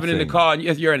driving in the car and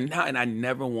yes, you're and I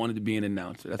never wanted to be an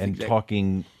announcer. That's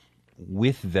talking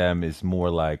with them is more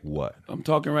like what? I'm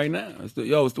talking right now. It's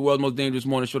the world's most dangerous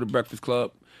morning show, The Breakfast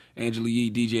Club. Angela Yee,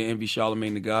 DJ Envy,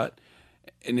 Charlamagne the God.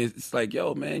 And it's like,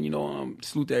 yo, man,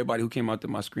 salute to everybody who came out to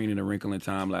my screening of Wrinkle in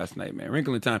Time last night, man.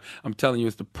 Wrinkle in Time, I'm telling you,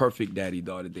 it's the perfect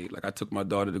daddy-daughter date. Like, I took my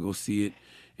daughter to go see it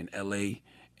in L.A.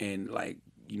 and, like,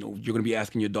 you're going to be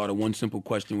asking your daughter one simple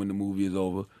question when the movie is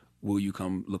over. Will you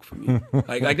come look for me?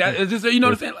 like that. It's just, what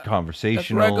I'm saying? Like,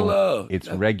 conversational. That's regular. It's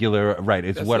regular. Right.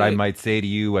 It's what I might say to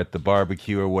you at the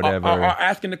barbecue or whatever. Or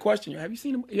asking the question, have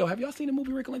y'all seen the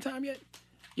movie Wrinkle in Time yet?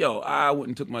 Yo, I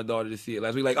wouldn't took my daughter to see it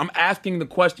last week. Like, I'm asking the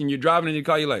question. You're driving in your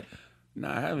car. You're like,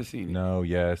 nah, I haven't seen it. No,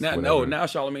 yes. Now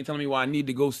Charlamagne telling me why I need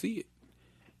to go see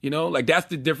it. Like, that's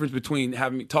the difference between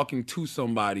talking to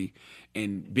somebody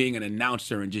and being an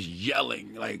announcer and just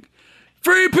yelling like,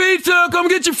 free pizza, come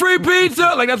get your free pizza.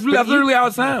 Like, that's literally how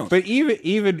it sounds. But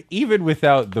even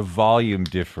without the volume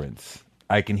difference,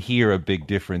 I can hear a big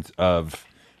difference of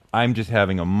I'm just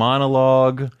having a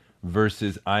monologue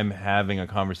versus I'm having a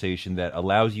conversation that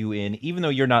allows you in, even though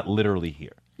you're not literally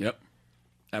here. Yep,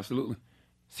 absolutely.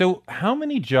 So how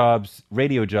many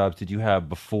radio jobs did you have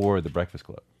before The Breakfast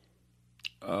Club?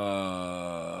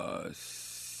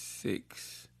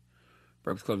 6.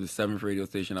 Breakfast Club is the 7th radio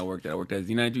station I worked at. I worked at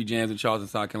Z93 Jams in Charleston,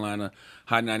 South Carolina,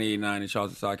 Hot 98.9 in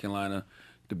Charleston, South Carolina,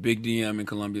 the Big DM in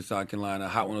Columbia, South Carolina,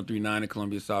 Hot 103.9 in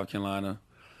Columbia, South Carolina.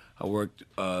 I worked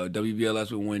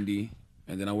WBLS with Wendy,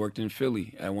 and then I worked in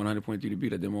Philly at 100.3 The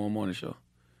Beat. I did my own morning show.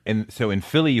 And so in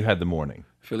Philly, you had the morning.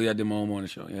 Philly, I did my own morning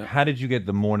show, yeah. How did you get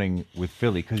the morning with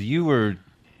Philly? Because you were...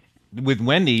 With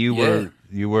Wendy, you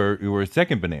were a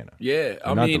second banana. Yeah,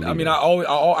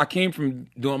 I came from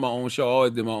doing my own show. I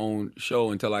always did my own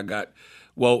show until I got,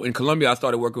 in Columbia, I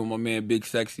started working with my man Big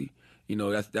Sexy, You know,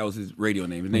 that was his radio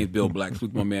name. His name's Bill Black. So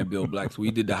with my man Bill Black. So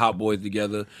we did the Hot Boys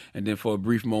together, and then for a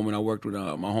brief moment, I worked with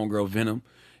my homegirl Venom,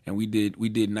 and we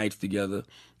did nights together.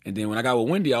 And then when I got with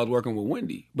Wendy, I was working with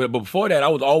Wendy. But before that, I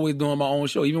was always doing my own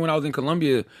show. Even when I was in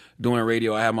Columbia doing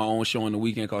radio, I had my own show on the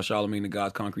weekend called Charlamagne the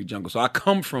God's Concrete Jungle. So I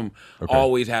come from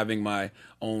always having my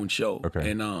own show.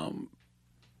 Okay. And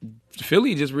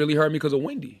Philly just really hurt me because of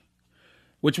Wendy,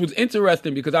 which was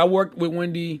interesting because I worked with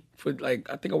Wendy for I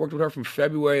think I worked with her from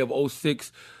February of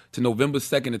 2006 to November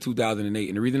 2nd of 2008.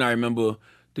 And the reason I remember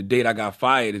the date I got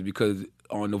fired is because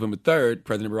on November 3rd,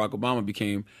 President Barack Obama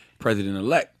became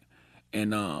president-elect.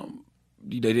 And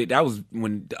that was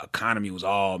when the economy was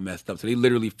all messed up. So they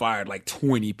literally fired like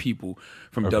 20 people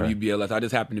from WBLS. I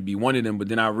just happened to be one of them. But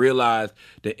then I realized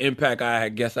the impact I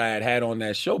had on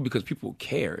that show because people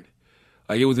cared.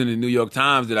 Like it was in the New York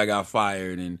Times that I got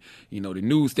fired, and the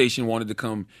news station wanted to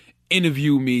come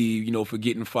interview me, for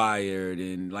getting fired,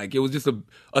 and like it was just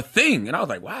a thing. And I was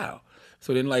like, wow.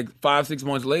 So then 5-6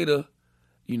 months later,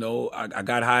 I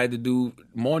got hired to do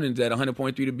mornings at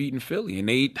 100.3 The Beat in Philly. And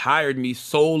they hired me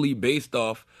solely based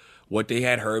off what they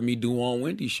had heard me do on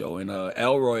Wendy's show. And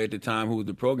Elroy at the time, who was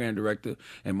the program director,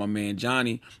 and my man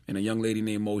Johnny, and a young lady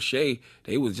named Moshe,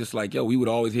 they was just like, yo, we would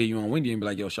always hear you on Wendy and be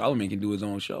like, yo, Charlamagne can do his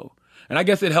own show. And I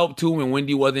guess it helped too when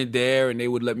Wendy wasn't there and they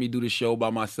would let me do the show by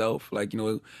myself.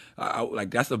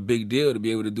 That's a big deal to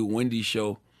be able to do Wendy's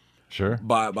show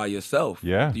by yourself.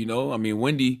 Yeah.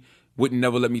 Wendy wouldn't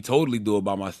never let me totally do it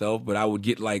by myself, but I would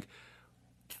get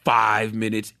 5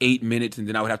 minutes, 8 minutes, and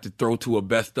then I would have to throw to a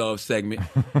best of segment.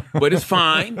 But it's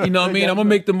fine. You know what I mean? I'm going to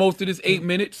make the most of this 8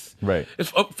 minutes. Right.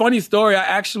 It's a funny story. I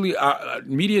actually,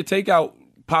 Media Takeout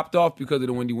popped off because of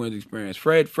the Wendy Williams experience.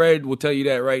 Fred will tell you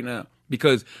that right now.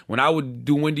 Because when I would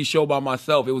do Wendy's show by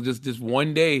myself, it was just this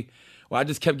one day where I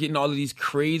just kept getting all of these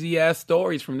crazy-ass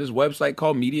stories from this website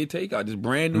called Media Takeout, this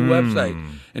brand-new website.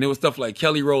 And it was stuff like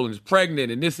Kelly Rowland's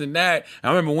pregnant and this and that. And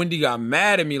I remember Wendy got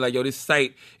mad at me like, yo, this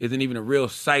site isn't even a real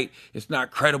site. It's not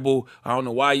credible. I don't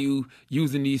know why you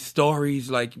using these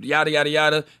stories, like yada, yada,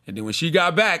 yada. And then when she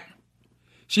got back,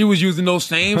 she was using those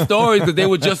same stories because they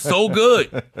were just so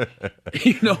good.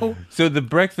 So the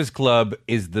Breakfast Club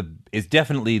is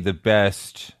definitely the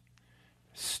best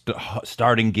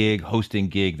starting gig, hosting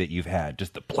gig that you've had.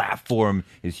 Just the platform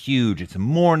is huge. It's a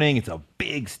morning. It's a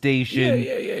big station.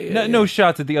 No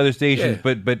shots at the other stations,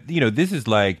 but this is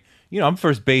I'm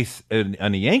first base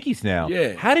on the Yankees now.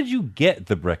 Yeah. How did you get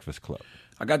the Breakfast Club?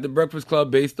 I got the Breakfast Club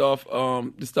based off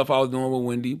the stuff I was doing with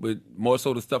Wendy, but more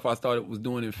so the stuff I was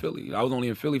doing in Philly. I was only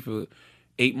in Philly for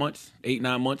 9 months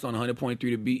on 100.3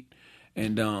 The Beat.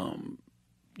 And,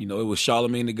 it was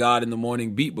Charlamagne the God in the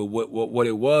morning beat. But what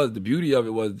it was, the beauty of it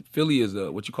was Philly is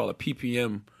what you call a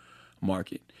PPM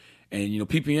market. And,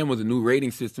 PPM was a new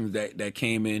rating system that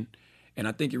came in. And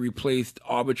I think it replaced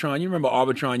Arbitron. You remember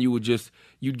Arbitron,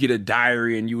 you'd get a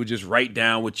diary and you would just write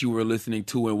down what you were listening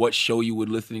to and what show you were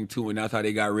listening to, and that's how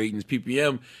they got ratings.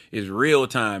 PPM is real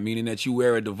time, meaning that you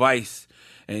wear a device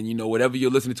and, whatever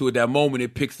you're listening to at that moment,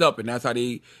 it picks up, and that's how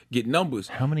they get numbers.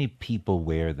 How many people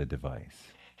wear the device?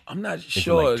 I'm not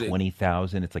sure. Is it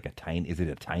 20,000? It's is it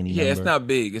a tiny number? Yeah, it's not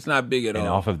big. It's not big at all.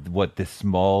 And off of what this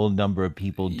small number of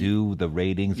people do, the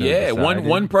ratings are decided?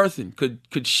 One person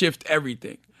could shift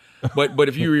everything. But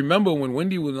if you remember when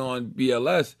Wendy was on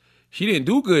BLS, she didn't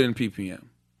do good in PPM.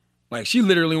 She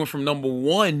literally went from number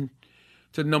 1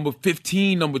 to number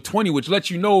 15, number 20, which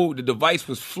lets you know the device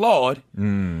was flawed.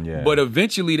 But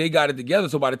eventually they got it together.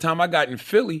 So by the time I got in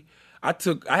Philly, I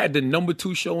had the number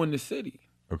 2 show in the city.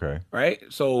 Okay. Right?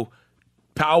 So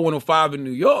Power 105 in New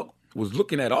York was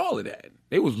looking at all of that.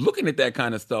 They was looking at that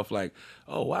kind of stuff like,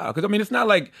 oh, wow. Because, it's not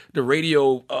like the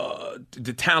radio,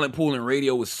 the talent pool in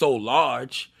radio was so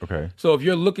large. Okay. So if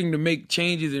you're looking to make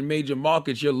changes in major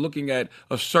markets, you're looking at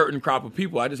a certain crop of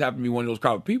people. I just happen to be one of those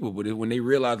crop of people. But when they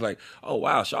realized, oh,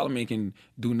 wow, Charlamagne can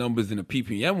do numbers in the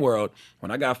PPM world.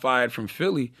 When I got fired from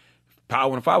Philly, Power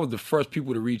 105 was the first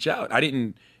people to reach out. I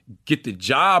didn't get the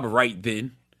job right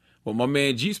then. Well, my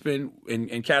man G-Spin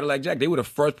and Cadillac Jack, they were the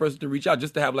first person to reach out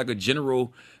just to have a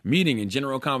general meeting and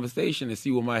general conversation and see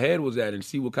where my head was at and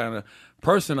see what kind of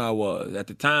person I was. At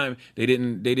the time, they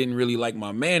didn't really like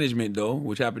my management though,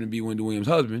 which happened to be Wendy Williams'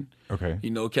 husband. Okay.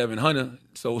 Kevin Hunter.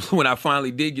 So when I finally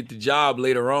did get the job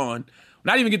later on,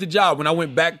 not even get the job, when I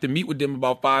went back to meet with them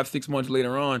about 5-6 months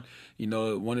later on,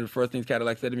 one of the first things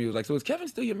Cadillac said to me was like, so is Kevin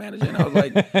still your manager? And I was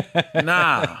like,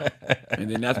 nah. And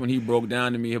then that's when he broke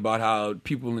down to me about how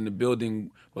people in the building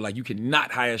were like, you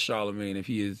cannot hire Charlamagne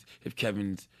if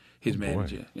Kevin's his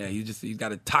manager. Boy. Yeah, he's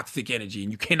got a toxic energy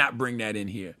and you cannot bring that in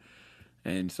here.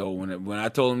 And so when I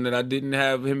told him that I didn't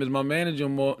have him as my manager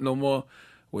no more,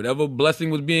 whatever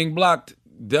blessing was being blocked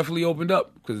definitely opened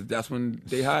up, because that's when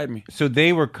they hired me. So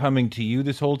they were coming to you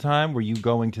this whole time? Were you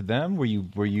going to them? Were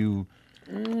you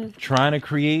trying to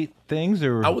create things?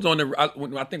 Or I was on the.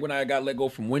 I think when I got let go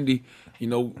from Wendy,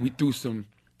 we threw some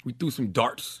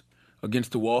darts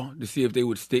against the wall to see if they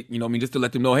would stick. Just to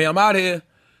let them know, hey, I'm out here.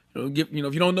 If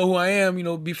you don't know who I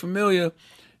am, be familiar.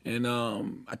 And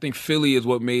I think Philly is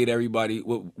what made everybody.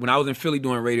 When I was in Philly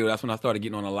doing radio, that's when I started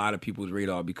getting on a lot of people's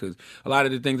radar, because a lot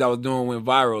of the things I was doing went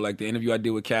viral, like the interview I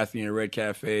did with Cassie in Red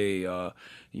Cafe.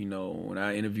 When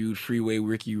I interviewed Freeway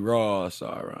Ricky Ross,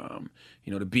 or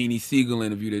the Beanie Siegel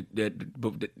interview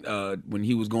that when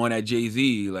he was going at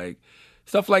Jay-Z, like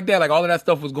stuff like that. Like all of that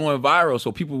stuff was going viral,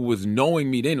 so people was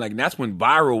knowing me then. Like, and that's when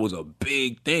viral was a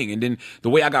big thing. And then the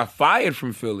way I got fired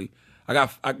from Philly. I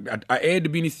aired the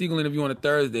Beanie Siegel interview on a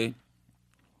Thursday,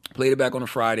 played it back on a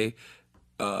Friday,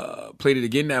 played it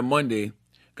again that Monday,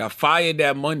 got fired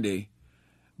that Monday,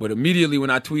 but immediately when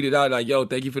I tweeted out, like, yo,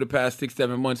 thank you for the past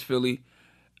 6-7 months, Philly,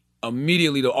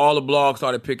 immediately all the blogs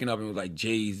started picking up and it was like,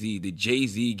 Jay-Z, did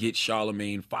Jay-Z get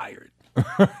Charlamagne fired?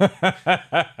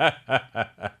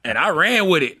 And I ran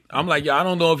with it. I'm like, yo, I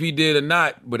don't know if he did or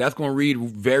not, but that's going to read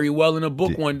very well in a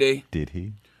book one day. Did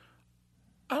he?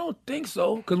 I don't think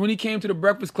so, because when he came to the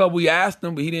Breakfast Club, we asked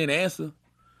him, but he didn't answer.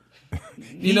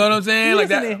 You know what I'm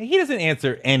saying? He doesn't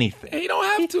answer anything. And he don't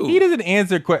have to. He doesn't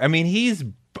answer. I mean, he's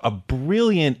a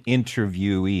brilliant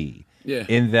interviewee. Yeah.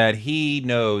 In that he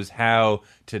knows how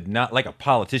to not, like a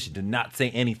politician, to not say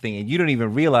anything, and you don't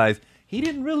even realize he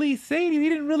didn't really say anything. He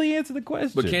didn't really answer the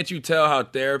question. But can't you tell how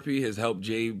therapy has helped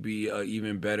Jay be an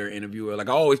even better interviewer? Like,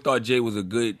 I always thought Jay was a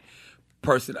good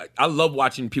person. I love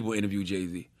watching people interview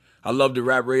Jay-Z. I love the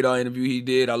Rap Radar interview he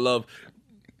did. I love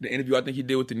the interview I think he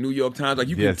did with the New York Times. Like,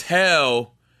 you can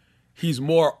tell he's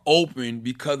more open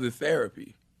because of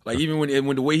therapy. Like, even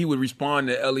when the way he would respond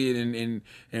to Elliot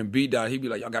and B-Dot, he'd be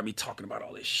like, y'all got me talking about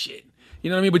all this shit. You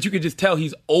know what I mean? But you could just tell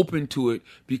he's open to it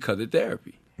because of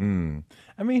therapy.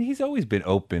 I mean, he's always been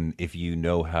open if you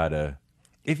know how to,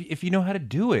 if you know how to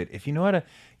do it. If you know how to,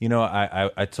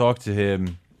 I talked to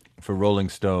him for Rolling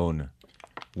Stone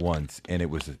once, and it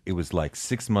was like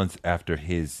 6 months after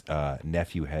his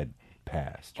nephew had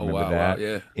passed. Remember that? Wow,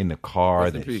 yeah. In the car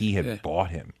Rest in that peace. he had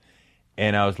bought him.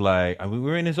 And I was like, we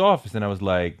were in his office, and I was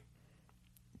like,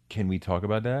 can we talk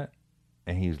about that?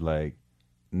 And he was like,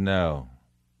 no.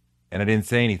 And I didn't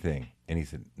say anything. And he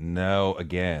said, no,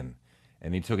 again.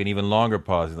 And he took an even longer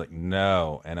pause. He's like,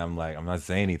 no. And I'm like, I'm not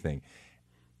saying anything.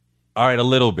 All right, a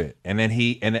little bit. And I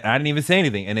didn't even say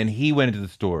anything. And then he went into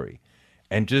the story.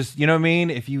 And just, you know what I mean?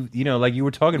 If you, like you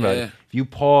were talking about, if you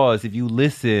pause, if you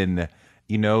listen,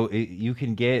 you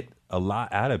can get a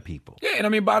lot out of people. Yeah, and I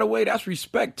mean, by the way, that's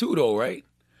respect too, though, right?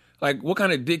 Like, what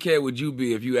kind of dickhead would you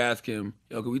be if you ask him,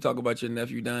 yo, can we talk about your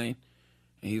nephew dying?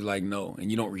 And he's like, no,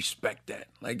 and you don't respect that.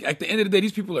 Like, at the end of the day,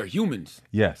 these people are humans.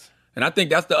 Yes. And I think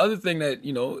that's the other thing that,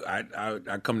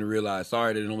 I come to realize.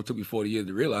 Sorry that it only took me 40 years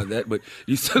to realize that, but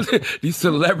these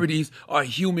celebrities are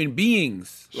human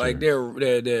beings. Sure. Like,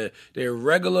 they're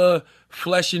regular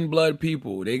flesh and blood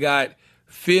people. They got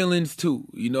feelings too.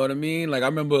 You know what I mean? Like, I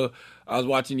remember I was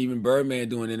watching even Birdman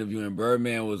do an interview, and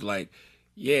Birdman was like,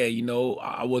 yeah,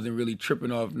 I wasn't really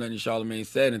tripping off nothing Charlamagne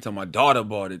said until my daughter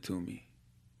brought it to me.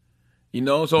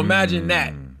 So imagine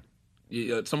that.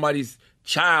 Somebody's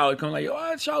child come like,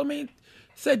 oh, Charlamagne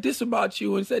said this about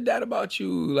you and said that about you.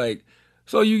 Like,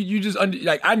 so you just,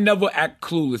 I never act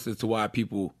clueless as to why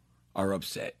people are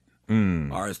upset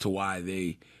or as to why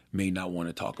they may not want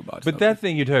to talk about But that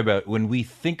thing you're talking about, when we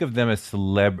think of them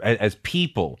as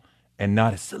people and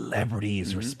not as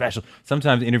celebrities or special,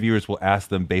 sometimes interviewers will ask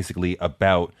them basically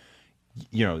about,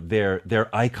 their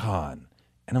icon.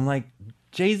 And I'm like,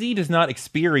 Jay-Z does not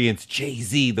experience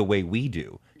Jay-Z the way we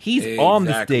do. He's on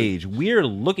the stage. We're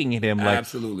looking at him like,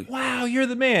 absolutely, wow, you're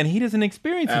the man. He doesn't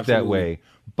experience it that way.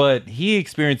 But he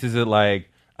experiences it like,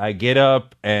 I get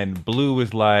up and Blue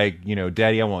is like,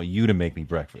 Daddy, I want you to make me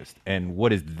breakfast. And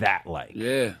what is that like?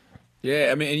 Yeah. Yeah.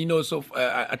 I mean, and so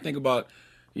I think about,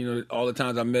 all the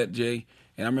times I met Jay.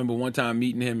 And I remember one time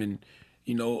meeting him, and,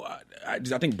 I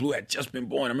think Blue had just been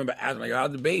born. I remember asking, like,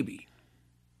 how's the baby?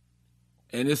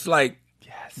 And it's like,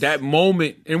 that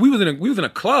moment, and we was in a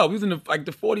club. We was in the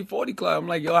 40-40 club. I'm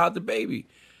like, yo, how's the baby?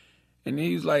 And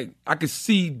he was like, I could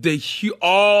see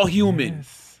all human.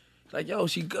 Yes. Like, yo,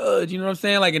 she good. You know what I'm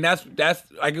saying? Like, and that's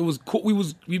like, it was cool.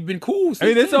 We've been cool. I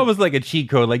mean, it's almost like a cheat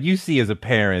code. Like, you see as a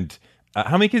parent,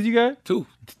 how many kids you got? 2.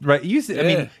 Right. You see, I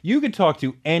mean, you could talk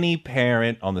to any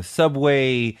parent on the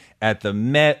subway, at the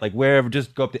Met, like wherever.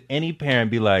 Just go up to any parent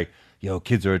and be like, yo,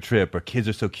 kids are a trip, or kids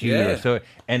are so cute, or so,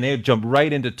 and they jump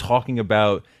right into talking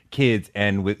about kids,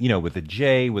 and with a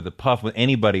Jay, with a Puff, with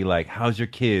anybody, like, how's your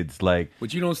kids? Like,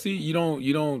 but you don't see,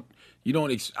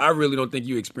 I really don't think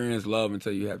you experience love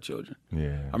until you have children.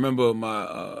 Yeah. I remember my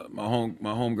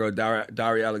homegirl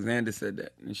Daria Alexander said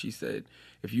that, and she said,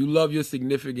 if you love your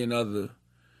significant other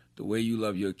the way you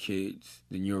love your kids,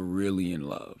 then you're really in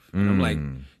love. And I'm like,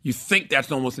 you think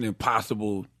that's almost an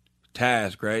impossible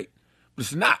task, right? But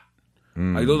it's not.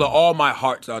 Like, those are all my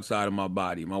hearts outside of my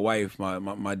body. My wife,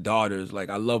 my daughters. Like,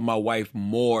 I love my wife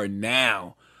more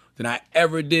now than I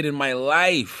ever did in my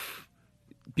life,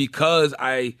 because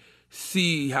I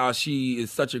see how she is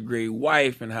such a great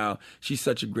wife and how she's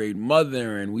such a great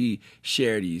mother, and we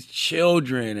share these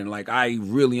children, and like, I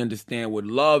really understand what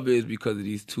love is because of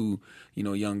these two,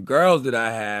 young girls that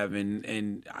I have,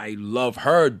 and I love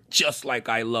her just like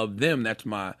I love them. That's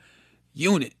my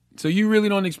unit. So you really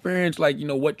don't experience, like,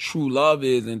 what true love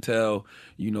is until,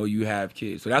 you have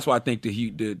kids. So that's why I think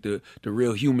the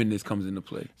real humanness comes into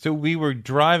play. So we were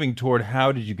driving toward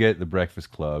How Did You Get the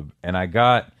Breakfast Club, and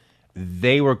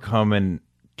they were coming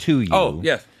to you. Oh,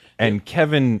 yes. And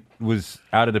Kevin was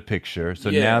out of the picture. So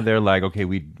now they're like, okay,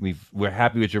 we're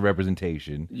happy with your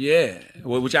representation. Yeah.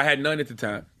 Well, which I had none at the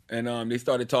time. And they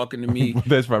started talking to me.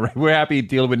 That's right. We're happy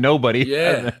dealing with nobody.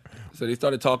 Yeah. So they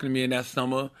started talking to me in that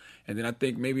summer. And then I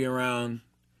think maybe around,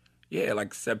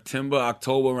 like September,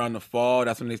 October, around the fall,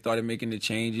 that's when they started making the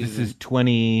changes. This is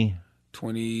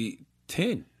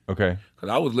 2010. Okay. Because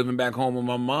I was living back home with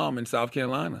my mom in South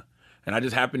Carolina. And I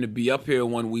just happened to be up here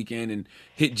one weekend and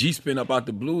hit G-Spin up out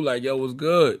the blue like, yo, what's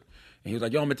good? And he was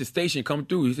like, yo, I'm at the station, come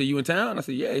through. He said, you in town? I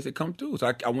said, yeah. He said, come through.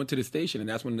 So I went to the station, and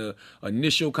that's when the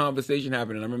initial conversation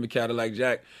happened. And I remember Cadillac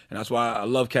Jack, and that's why I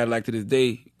love Cadillac to this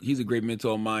day. He's a great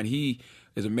mentor of mine. He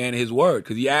is a man of his word,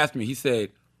 because he asked me, he said,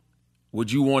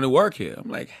 would you want to work here? I'm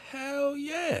like, hell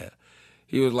yeah.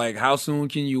 He was like, how soon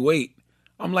can you wait?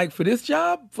 I'm like, for this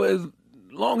job? For as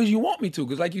long as you want me to,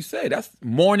 because like you said, that's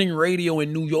morning radio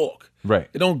in New York. Right.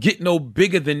 It don't get no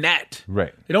bigger than that.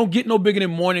 Right. It don't get no bigger than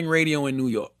morning radio in New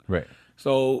York. Right.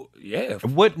 So, yeah.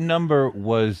 What number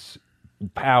was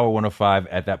Power 105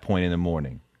 at that point in the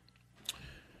morning?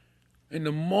 In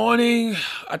the morning,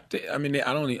 I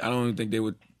don't even think they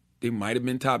would. They might have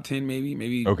been top 10,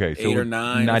 maybe okay, 8 or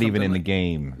 9. Not even in the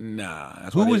game. Nah.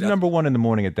 Who was number one in the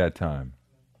morning at that time?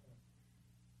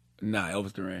 Nah,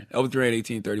 Elvis Duran. Elvis Duran,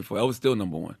 1834. Elvis still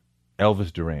number one.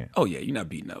 Elvis Duran. Oh yeah, you're not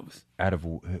beating Elvis. Out of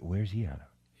where's he out of?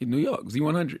 He's New York.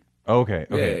 Z100. Okay.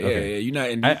 Yeah. You're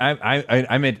not in.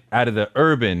 I meant out of the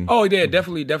urban. Oh yeah,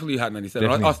 definitely Hot 97.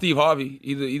 Definitely. Or Steve Harvey.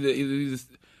 Either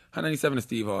Hot 97 or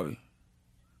Steve Harvey.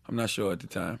 I'm not sure at the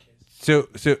time. So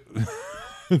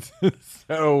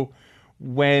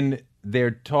when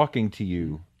they're talking to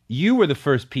you, you were the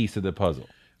first piece of the puzzle.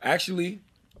 Actually,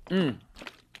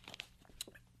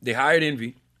 they hired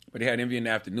Envy, but they had Envy in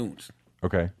the afternoons.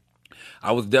 Okay.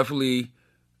 I was definitely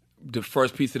the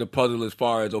first piece of the puzzle as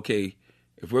far as, okay,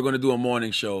 if we're going to do a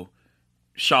morning show,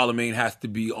 Charlamagne has to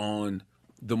be on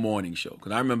the morning show.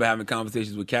 Because I remember having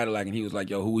conversations with Cadillac, and he was like,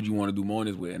 yo, who would you want to do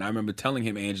mornings with? And I remember telling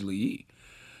him Angela Yee.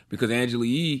 Because Angela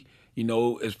Yee,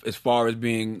 as far as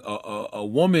being a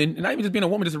woman, and not even just being a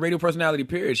woman, just a radio personality,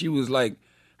 period, she was like,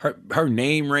 her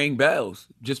name rang bells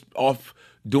just off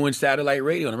doing satellite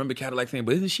radio. And I remember Cadillac saying,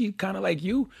 but isn't she kind of like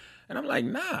you? And I'm like,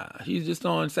 nah, she's just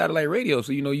on satellite radio.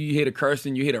 So, you hear the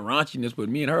cursing, you hear the raunchiness, but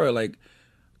me and her are like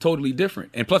totally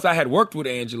different. And plus I had worked with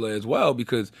Angela as well,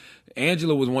 because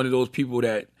Angela was one of those people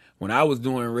that when I was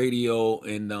doing radio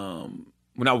and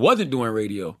when I wasn't doing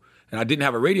radio and I didn't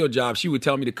have a radio job, she would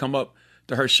tell me to come up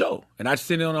to her show. And I'd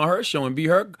sit in on her show and be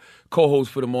her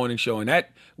co-host for the morning show. And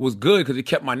that was good because it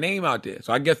kept my name out there.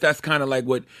 So I guess that's kind of like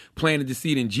what planted the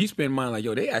seed in G-Spin mind, like,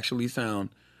 yo, they actually sound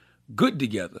good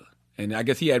together. And I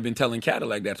guess he had been telling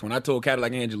Cadillac that. So when I told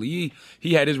Cadillac Angela Yee,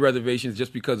 he had his reservations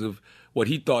just because of what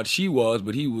he thought she was,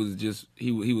 but he was just,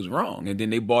 he was wrong. And then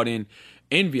they brought in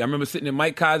Envy. I remember sitting in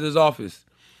Mike Kaiser's office,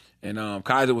 and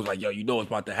Kaiser was like, yo, you know what's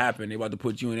about to happen. They about to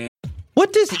put you in.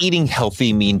 What does eating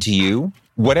healthy mean to you?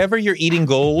 Whatever your eating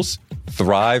goals,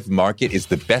 Thrive Market is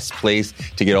the best place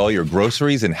to get all your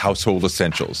groceries and household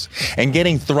essentials. And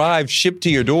getting Thrive shipped to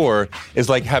your door is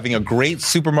like having a great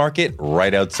supermarket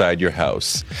right outside your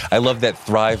house. I love that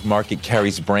Thrive Market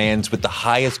carries brands with the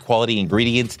highest quality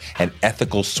ingredients and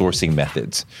ethical sourcing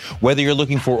methods. Whether you're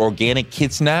looking for organic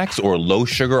kid snacks or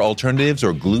low-sugar alternatives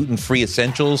or gluten-free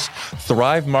essentials,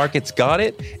 Thrive Market's got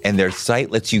it, and their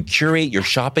site lets you curate your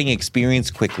shopping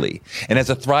experience quickly. And as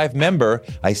a Thrive member,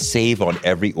 I save on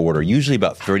every order, usually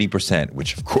about 30%,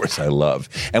 which of course I love.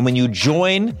 And when you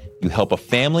join, you help a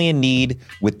family in need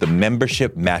with the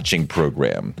membership matching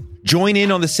program. Join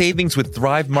in on the savings with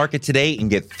Thrive Market today and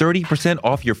get 30%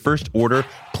 off your first order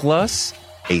plus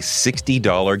a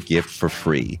 $60 gift for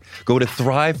free. Go to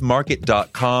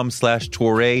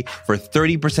thrivemarket.com/Toure for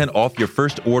 30% off your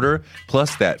first order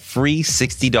plus that free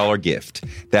 $60 gift.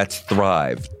 That's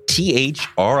Thrive,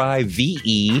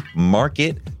 THRIVE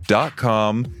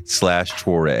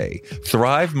market.com/Toure.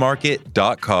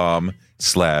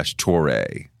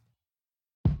 thrivemarket.com/Toure.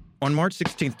 On March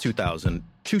 16, 2000,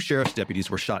 2 sheriff's deputies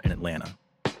were shot in Atlanta.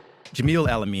 Jamil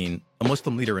Al-Amin, a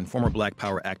Muslim leader and former Black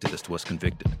Power activist, was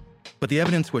convicted. But the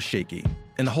evidence was shaky,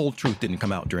 and the whole truth didn't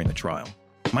come out during the trial.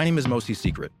 My name is Mosi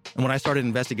Secret, and when I started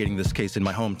investigating this case in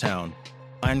my hometown,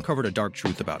 I uncovered a dark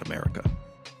truth about America.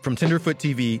 From Tenderfoot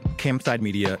TV, Campside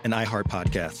Media, and iHeart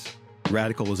Podcasts,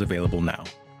 Radical is available now.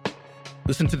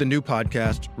 Listen to the new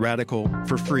podcast, Radical,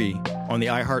 for free on the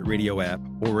iHeartRadio app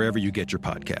or wherever you get your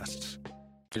podcasts.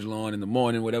 On in the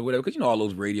morning, whatever, because all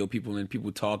those radio people and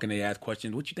people talk and they ask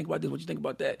questions. What you think about this? What you think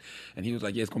about that? And he was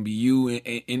like, yeah, it's gonna be you and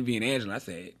Envy and Angela. I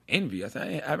said, Envy? I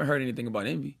said, I haven't heard anything about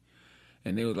Envy.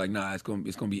 And they was like, nah, it's gonna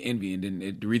be Envy. And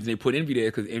then the reason they put Envy there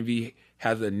is because Envy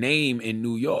has a name in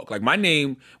New York. Like my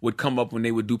name would come up when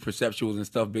they would do perceptuals and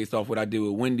stuff based off what I did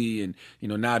with Wendy. And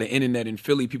now the internet in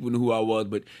Philly, people knew who I was.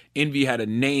 But Envy had a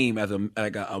name as a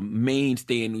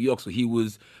mainstay in New York, so he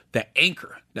was the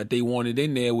anchor that they wanted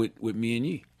in there with me and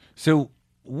Yee. So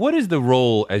what is the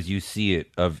role, as you see it,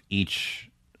 of each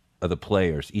of the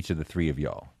players, each of the three of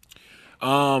y'all?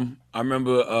 I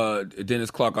remember Dennis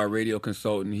Clark, our radio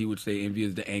consultant, he would say Envy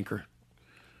is the anchor.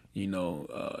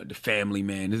 The family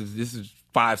man. This is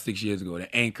 5-6 years ago.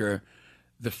 The anchor,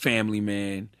 the family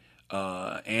man.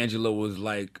 Angela was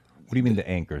like... What do you mean the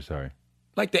anchor? Sorry.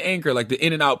 Like the anchor, like the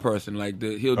in and out person. Like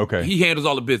he handles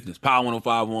all the business. Power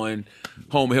 105.1,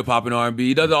 home of hip hop and R&B.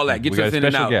 He does all that. Gets us in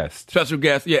and out. Special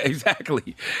guest. Yeah,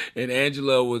 exactly. And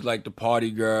Angela was like the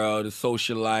party girl, the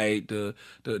socialite,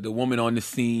 the woman on the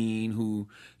scene who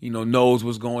knows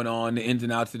what's going on, the ins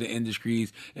and outs of the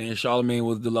industries. And Charlamagne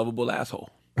was the lovable asshole.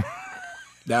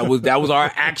 That was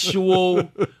our actual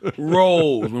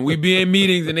roles. When we be in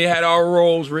meetings and they had our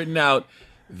roles written out,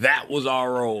 that was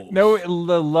our role. No,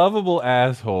 the lovable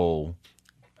asshole.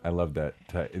 I love that,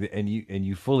 and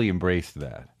you fully embraced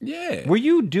that. Yeah. Were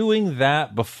you doing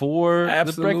that before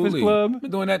Absolutely. The Breakfast Club? I've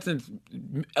been doing that since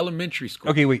elementary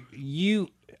school. Okay, wait.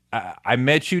 I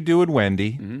met you doing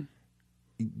Wendy. Mm-hmm.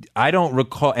 I don't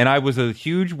recall, and I was a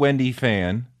huge Wendy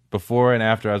fan before and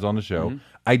after I was on the show. Mm-hmm.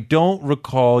 I don't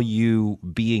recall you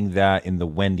being that in the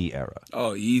Wendy era.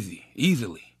 Oh,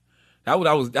 easily. That's what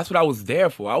I was there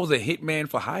for. I was a hitman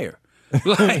for hire.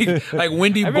 like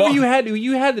Wendy. I remember you had.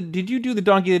 Did you do the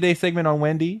Donkey of the Day segment on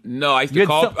Wendy? No, I used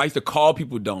to call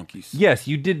people donkeys. Yes,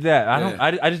 you did that.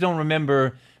 I just don't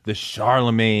remember the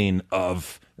Charlamagne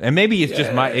of. And maybe it's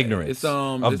just my ignorance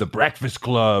of the Breakfast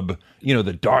Club,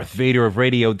 the Darth Vader of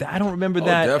radio. I don't remember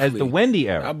that as the Wendy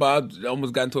era. I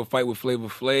almost got into a fight with Flavor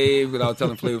Flav because I was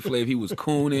telling Flavor Flav he was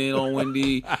cooning on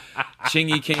Wendy.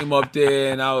 Chingy came up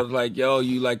there and I was like, yo,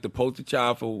 you like the poster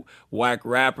child for whack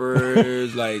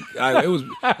rappers. I was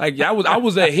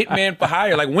a hitman for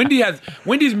hire. Like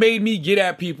Wendy's made me get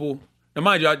at people. Now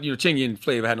mind you, Chingy and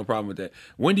Flav, I had no problem with that.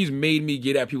 Wendy's made me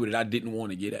get at people that I didn't want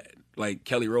to get at. Like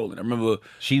Kelly Rowland. I remember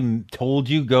she told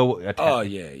you go attack. Oh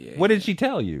yeah. What did she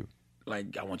tell you?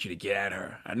 Like, I want you to get at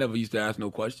her. I never used to ask no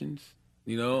questions.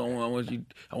 I want you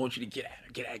to get at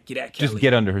her. Get at Kelly. Just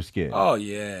get under her skin. Oh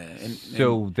yeah.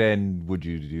 So then would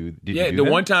you do? Did you do the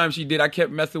that? one time she did, I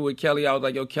kept messing with Kelly. I was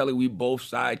like, yo, Kelly, we both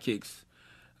sidekicks.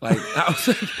 Like I was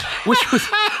like,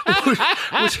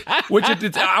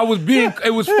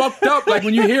 it was fucked up. Like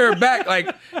when you hear it back,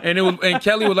 like, and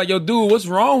Kelly was like, yo, dude, what's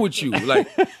wrong with you? Like,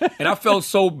 and I felt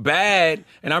so bad.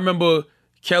 And I remember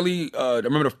Kelly,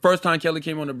 the first time Kelly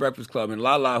came on the Breakfast Club, and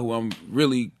Lala, who I'm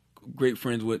really great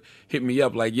friends with, hit me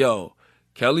up like, yo,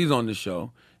 Kelly's on the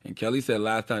show. And Kelly said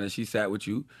last time that she sat with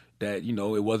you that,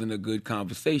 it wasn't a good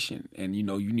conversation. And, you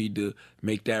need to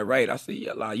make that right. I said,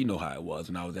 yeah, La, you know how it was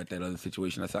when I was at that other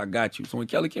situation. I said, I got you. So when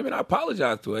Kelly came in, I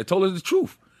apologized to her. I told her the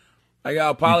truth. Like, I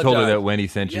apologize. You told her that when he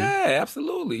sent you? Yeah,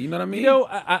 absolutely. You know what I mean?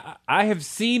 I have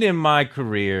seen in my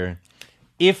career,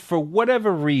 if for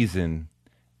whatever reason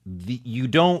you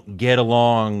don't get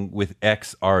along with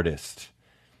X artist,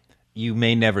 you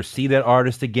may never see that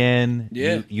artist again.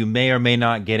 Yeah. You may or may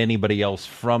not get anybody else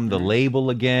from the label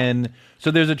again. So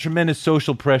there's a tremendous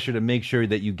social pressure to make sure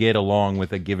that you get along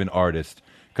with a given artist,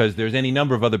 because there's any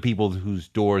number of other people whose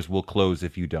doors will close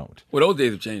if you don't. Well, those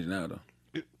days have changed now, though.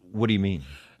 What do you mean?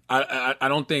 I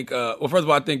don't think. Well, first of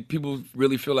all, I think people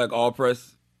really feel like all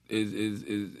press is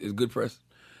good press.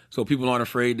 So people aren't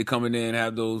afraid to come in there and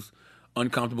have those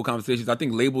uncomfortable conversations. I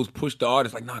think labels push the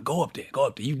artist like, nah, go up there.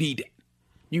 You need that.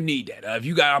 You need that. If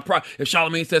you got if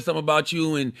Charlamagne says something about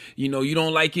you and you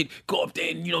don't like it, go up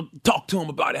there and talk to him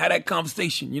about it. Have that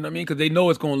conversation. You know what I mean? Because they know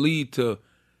it's going to lead to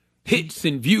hits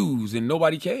and views, and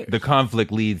nobody cares. The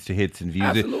conflict leads to hits and views.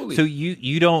 Absolutely. So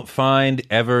you don't find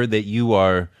ever that you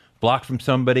are blocked from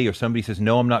somebody, or somebody says,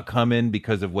 no, I'm not coming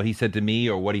because of what he said to me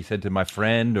or what he said to my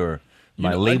friend or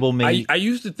my label mate? I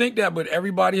used to think that, but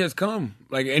everybody has come.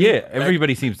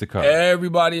 Everybody seems to come.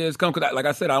 Everybody has come. Because like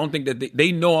I said, I don't think that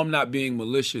they know I'm not being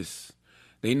malicious.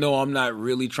 They know I'm not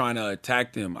really trying to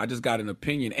attack them. I just got an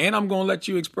opinion, and I'm going to let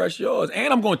you express yours,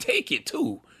 and I'm going to take it,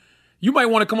 too. You might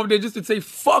want to come up there just to say,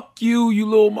 fuck you, you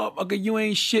little motherfucker, you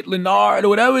ain't shit, Leonard, or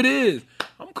whatever it is.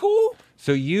 I'm cool.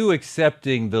 So you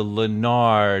accepting the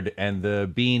Leonard and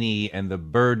the Beanie and the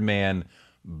Birdman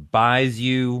buys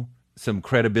you some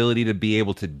credibility to be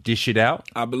able to dish it out?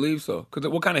 I believe so. Because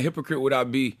what kind of hypocrite would I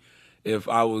be if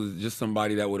I was just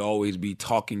somebody that would always be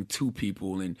talking to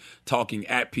people and talking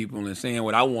at people and saying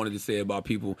what I wanted to say about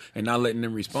people and not letting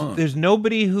them respond? There's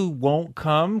nobody who won't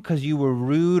come because you were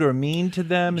rude or mean to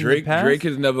them in the past? Drake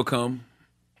has never come.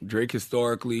 Drake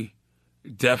historically,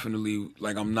 definitely,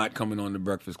 I'm not coming on the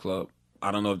Breakfast Club. I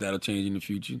don't know if that'll change in the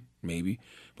future, maybe.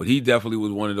 But he definitely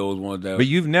was one of those ones that... But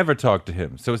you've never talked to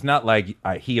him, so it's not like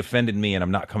he offended me and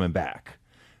I'm not coming back.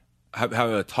 Have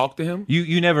I talked to him?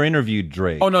 You never interviewed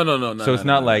Drake. Oh, no. So it's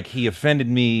not like he offended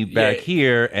me back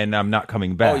here and I'm not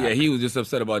coming back. Oh, yeah, he was just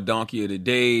upset about Donkey of the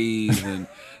Days and,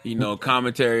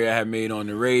 commentary I had made on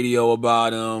the radio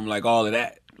about him, all of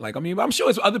that. I'm sure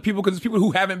it's other people, because it's people who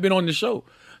haven't been on the show.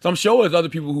 So I'm sure it's other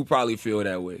people who probably feel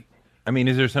that way. I mean,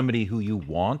 is there somebody who you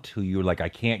want, who you're like, I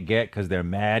can't get because they're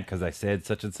mad because I said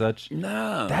such and such?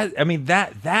 No.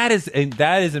 That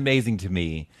is amazing to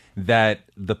me, that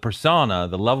the persona,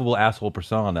 the lovable asshole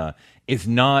persona, is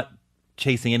not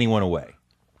chasing anyone away.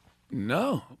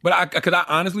 No. But because I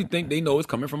honestly think they know it's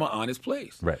coming from an honest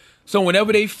place. Right. So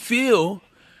whenever they feel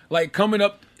like coming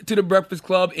up to the Breakfast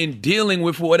Club and dealing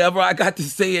with whatever I got to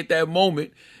say at that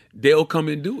moment, they'll come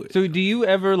and do it. So do you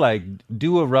ever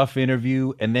do a rough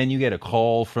interview and then you get a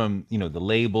call from, the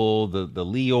label, the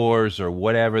Leors or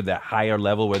whatever, that higher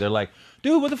level, where they're like,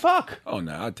 dude, what the fuck? Oh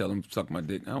no, I'll tell them suck my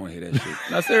dick. I don't want to hear that shit.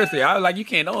 No, seriously, you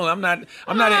can't. No, I'm not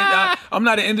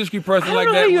an industry person like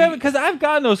that. Because I've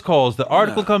gotten those calls. The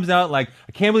article comes out I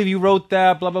can't believe you wrote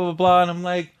that, blah blah blah blah, and I'm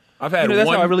like, I've had that's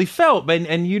how I really felt, but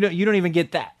and you don't even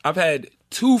get that. I've had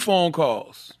 2 phone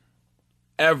calls,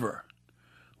 ever.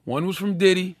 One was from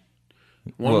Diddy.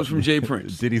 One was from Jay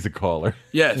Prince. Diddy's a caller.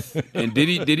 Yes. And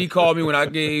Diddy called me when I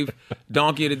gave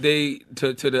Donkey of the Day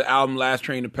to the album Last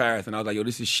Train to Paris. And I was like, yo,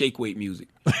 this is shake weight music.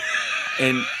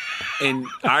 and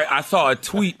I saw a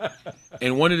tweet,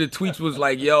 and one of the tweets was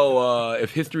like, yo,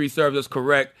 if history serves us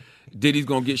correct, Diddy's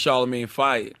going to get Charlamagne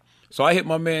fired. So I hit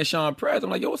my man Sean Prez. I'm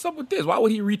like, yo, what's up with this? Why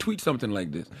would he retweet something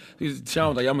like this? Sean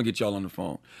was like, I'm going to get y'all on the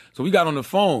phone. So we got on the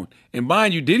phone. And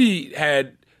mind you, Diddy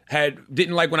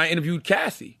didn't like when I interviewed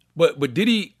Cassie. But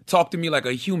Diddy talked to me like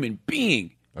a human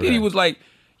being. Okay. Diddy was like,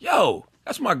 yo,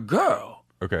 that's my girl.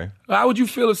 Okay. How would you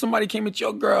feel if somebody came at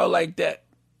your girl like that?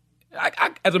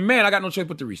 I as a man, I got no choice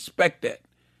but to respect that.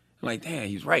 I'm like, damn,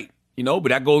 he's right. But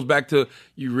that goes back to,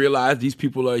 you realize these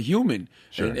people are human.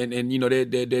 Sure. And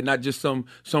they're not just some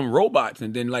robots.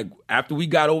 And then after we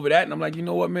got over that, and I'm like, you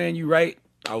know what, man, you right.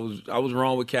 I was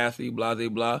wrong with Cassie, blah, blah,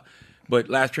 blah. But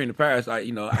Last Train to Paris, I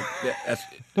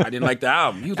didn't like the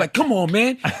album. He was like, "Come on,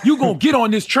 man, you gonna get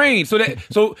on this train."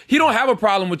 So he don't have a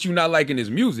problem with you not liking his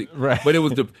music, right? But it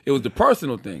was the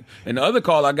personal thing. And the other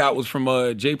call I got was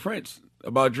from Jay Prince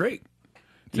about Drake.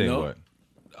 What?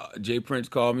 Jay Prince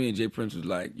called me, and Jay Prince was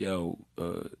like, "Yo,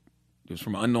 it was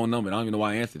from an unknown number. I don't even know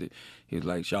why I answered it." He was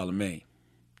like, "Charlamagne,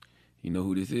 you know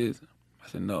who this is?" I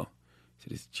said, "No." He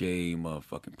said, "It's Jay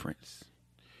motherfucking Prince."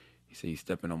 He said, "You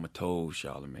stepping on my toes,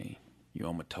 Charlamagne. You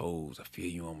on my toes. I feel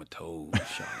you on my toes,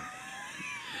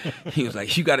 Charlamagne." He was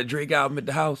like, "You got a Drake album at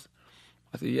the house?"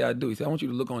 I said, "Yeah, I do." He said, "I want you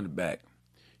to look on the back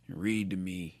and read to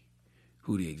me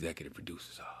who the executive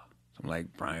producers are." So I'm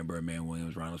like, Brian Birdman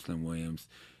Williams, Ronald Slim Williams,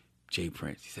 Jay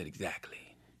Prince. He said,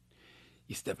 "Exactly.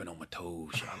 You're stepping on my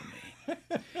toes,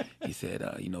 Charlamagne." He said,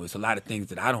 "It's a lot of things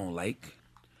that I don't like.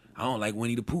 I don't like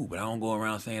Winnie the Pooh, but I don't go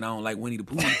around saying I don't like Winnie the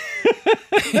Pooh."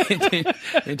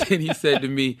 and then he said to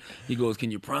me, he goes,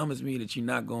 "Can you promise me that you're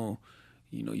not going,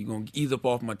 you're going to ease up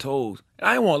off my toes?" And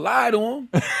I didn't want to lie to him.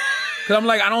 Cause I'm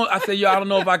like, I said, yo, I don't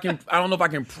know if I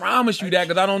can promise you that,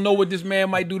 because I don't know what this man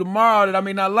might do tomorrow that I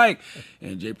may not like.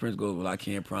 And Jay Prince goes, "Well, I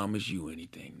can't promise you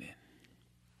anything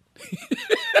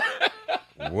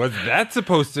then." What's that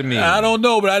supposed to mean? I don't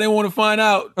know, but I didn't want to find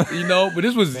out, But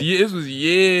this was years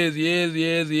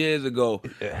ago.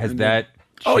 Has that changed?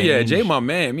 Oh, yeah, Jay, my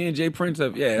man. Me and Jay Prince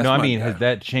have, that's No, I my mean, guy. has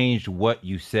that changed what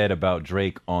you said about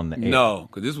Drake on the air? No,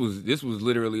 because this was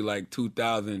literally like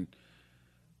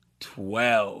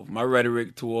 2012. My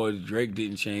rhetoric towards Drake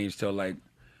didn't change till like,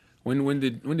 when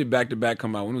did Back to Back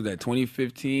come out? When was that?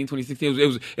 2015,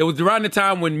 2016? It was around the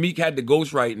time when Meek had the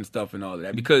ghostwrite and stuff and all of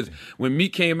that. Because when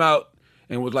Meek came out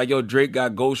and was like, yo, Drake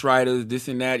got ghostwriters, this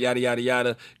and that, yada, yada,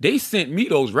 yada, they sent me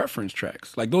those reference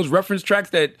tracks. Like those reference tracks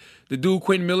that the dude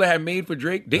Quentin Miller had made for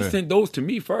Drake, they sent those to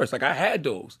me first. Like I had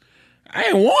those. I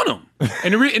didn't want them.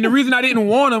 And the reason I didn't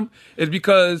want them is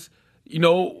because, I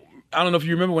don't know if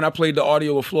you remember when I played the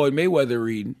audio of Floyd Mayweather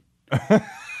reading.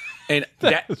 And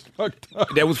that was fucked up.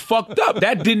 That was fucked up.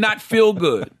 That did not feel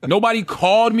good. Nobody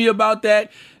called me about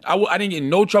that. I didn't get in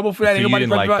no trouble for that. So Nobody you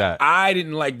didn't like that? I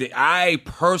didn't like that. I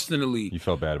personally You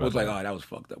felt bad about was like, that. oh, that was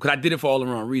fucked up. Because I did it for all the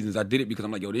wrong reasons. I did it because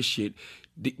I'm like, yo, this shit,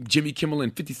 Jimmy Kimmel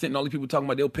and 50 Cent and all these people talking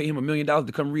about they'll pay him $1 million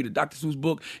to come read a Dr. Seuss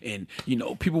book. And,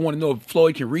 people want to know if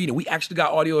Floyd can read. And we actually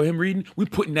got audio of him reading. We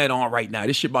putting that on right now.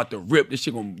 This shit about to rip. This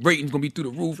shit ratings going to be through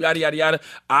the roof, yada, yada, yada.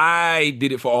 I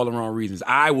did it for all the wrong reasons.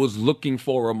 I was looking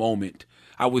for a moment.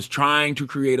 I was trying to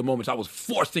create a moment. So I was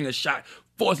forcing a shot.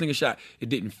 It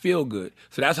didn't feel good.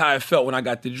 So that's how I felt when I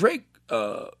got the Drake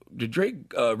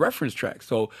reference track.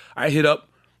 So I hit up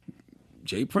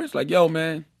Jay Prince like, yo,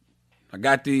 man, I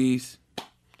got these.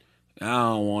 I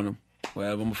don't want them.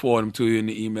 Whatever, I'm going to forward them to you in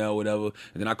the email, whatever.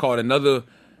 And then I called a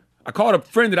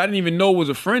friend that I didn't even know was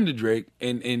a friend of Drake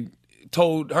and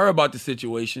told her about the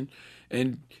situation.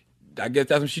 And I guess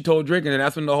that's when she told Drake, and then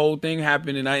that's when the whole thing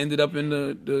happened, and I ended up in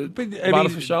the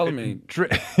bottom for Charlamagne.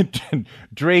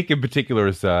 Drake in particular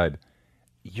aside,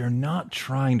 you're not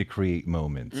trying to create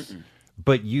moments,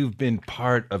 but you've been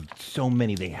part of so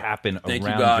many. They happen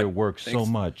around your work so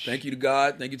much. Thank you to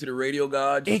God. Thank you to the radio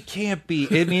gods. It can't be.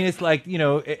 I mean, it's like,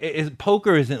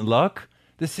 poker isn't luck.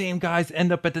 The same guys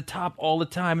end up at the top all the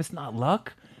time. It's not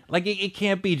luck. Like, it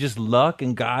can't be just luck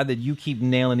and God that you keep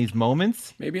nailing these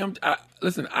moments. Maybe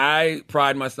listen, I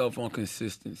pride myself on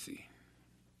consistency.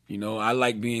 I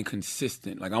like being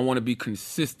consistent. Like, I want to be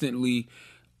consistently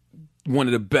one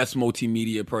of the best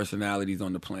multimedia personalities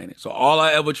on the planet. So all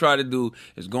I ever try to do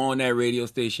is go on that radio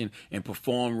station and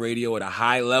perform radio at a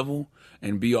high level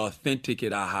and be authentic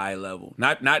at a high level.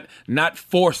 Not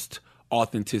forced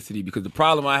authenticity, because the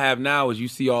problem I have now is you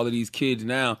see all of these kids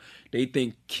now, they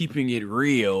think keeping it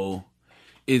real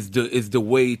is the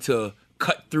way to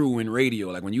cut through in radio.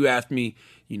 Like when you ask me,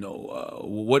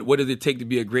 what does it take to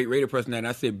be a great radio personality? And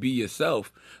I said, be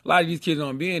yourself. A lot of these kids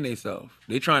aren't being themselves.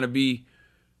 They trying to be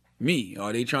me,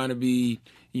 or they trying to be,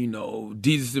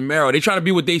 Jesus and Mero. They trying to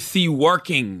be what they see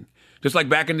working. Just like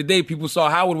back in the day, people saw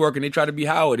Howard working, they tried to be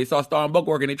Howard. They saw Star and Buck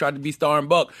working, they tried to be Star and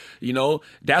Buck.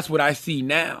 That's what I see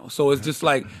now. So it's just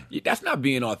like, that's not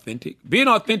being authentic. Being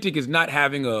authentic is not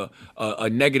having a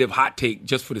negative hot take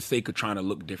just for the sake of trying to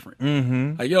look different.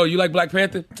 Mm-hmm. Like, yo, you like Black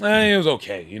Panther? It was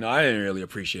okay. I didn't really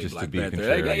appreciate just Black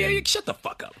Panther. Like, shut the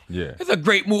fuck up. Yeah. It's a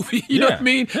great movie. You know what I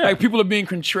mean? Yeah. Like, people are being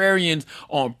contrarians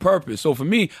on purpose. So for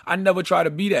me, I never try to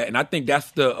be that. And I think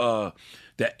that's the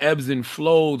ebbs and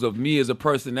flows of me as a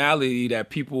personality that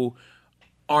people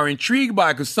are intrigued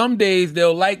by, because some days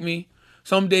they'll like me,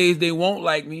 some days they won't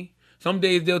like me, some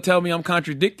days they'll tell me I'm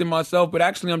contradicting myself, but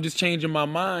actually I'm just changing my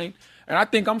mind, and I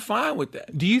think I'm fine with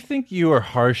that. Do you think you are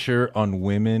harsher on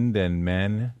women than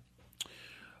men?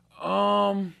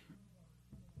 I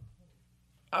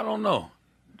don't know.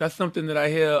 That's something that I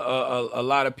hear a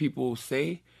lot of people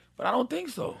say, but I don't think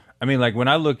so. I mean, like when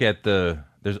I look at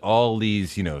there's all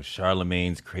these,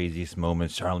 Charlamagne's craziest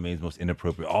moments, Charlamagne's most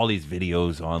inappropriate, all these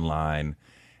videos online.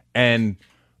 And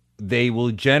they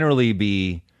will generally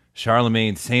be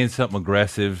Charlamagne saying something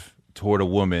aggressive toward a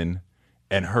woman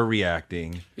and her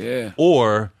reacting. Yeah.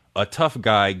 Or a tough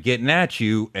guy getting at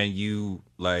you and you,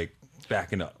 like,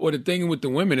 backing up. Well, the thing with the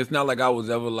women, it's not like I was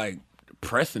ever, like,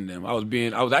 pressing them. I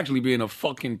was actually being a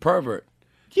fucking pervert.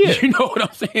 Yeah. You know what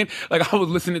I'm saying? Like, I was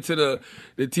listening to the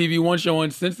TV One show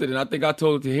Uncensored, and I think I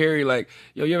told it to Harry, like,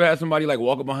 yo, you ever had somebody, like,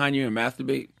 walk up behind you and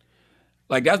masturbate?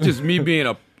 Like, that's just me being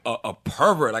a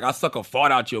pervert. Like, I suck a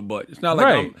fart out your butt. It's not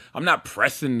like I'm not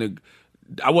pressing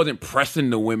I wasn't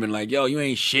pressing the women, like, yo, you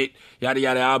ain't shit, yada,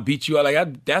 yada, I'll beat you.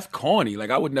 Like, that's corny.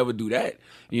 Like, I would never do that,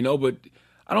 But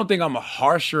I don't think I'm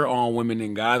harsher on women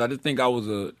than guys. I just think I was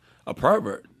a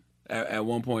pervert. At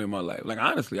one point in my life, like,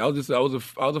 honestly, I was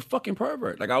a fucking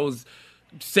pervert. Like, I was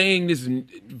saying this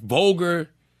vulgar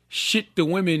shit to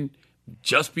women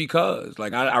just because.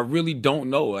 Like, I really don't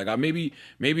know. Like,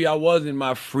 maybe I was in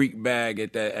my freak bag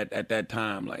at that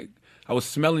time. Like, I was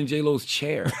smelling J-Lo's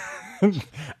chair.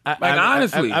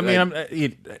 Honestly.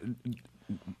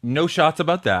 No shots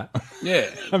about that. Yeah.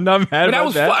 I'm not mad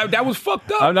about that. That was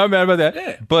fucked up. I'm not mad about that.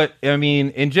 Yeah. But, I mean,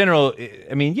 in general,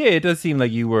 it does seem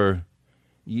like you were...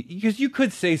 Because you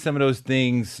could say some of those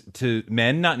things to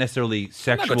men, not necessarily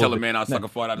sexual. I'm not gonna tell a man I'll suck a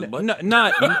fart out of his butt.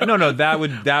 No,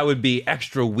 that would be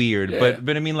extra weird. Yeah.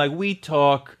 But I mean, like, we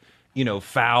talk,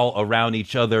 foul around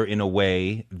each other in a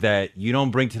way that you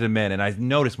don't bring to the men. And I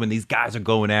notice when these guys are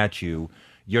going at you,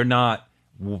 you're not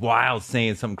wild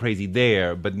saying something crazy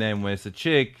there. But then when it's a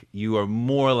chick, you are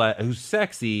more like who's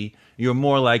sexy. You're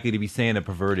more likely to be saying the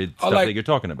perverted stuff that you're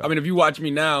talking about. I mean, if you watch me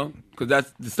now, because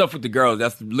that's the stuff with the girls,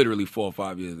 that's literally 4 or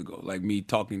 5 years ago. Like me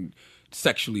talking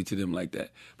sexually to them like that.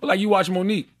 But like you watch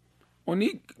Monique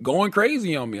going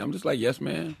crazy on me. I'm just like, yes,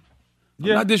 man. I'm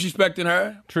not disrespecting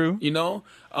her. True.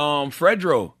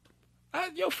 Fredro.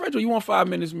 Fredro, you want 5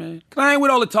 minutes, man? Cause I ain't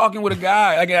with all the talking with a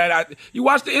guy. You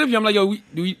watch the interview, I'm like, yo,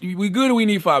 we good or we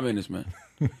need 5 minutes, man?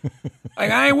 Like,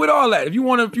 I ain't with all that. If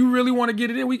you really want to get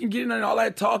it in, we can get in and all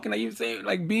that talking. Like you saying,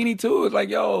 like Beanie too. It's like,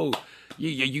 yo,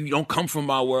 you don't come from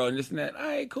my world and this and that. All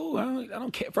right, cool. I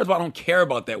don't care. First of all, I don't care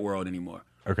about that world anymore.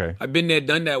 Okay. I've been there,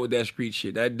 done that with that street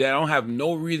shit. I don't have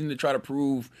no reason to try to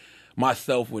prove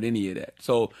myself with any of that.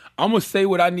 So I'm gonna say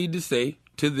what I need to say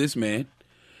to this man.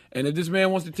 And if this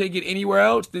man wants to take it anywhere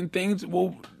else, then things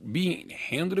will be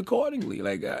handled accordingly.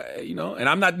 Like, and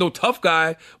I'm not no tough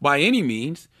guy by any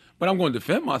means, but I'm going to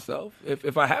defend myself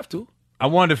if I have to. I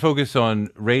wanted to focus on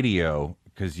radio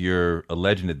because you're a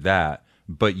legend at that,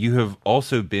 but you have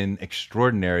also been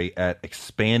extraordinary at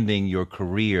expanding your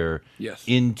career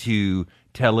into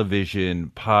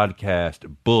television,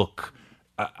 podcast, book.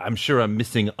 I'm sure I'm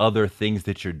missing other things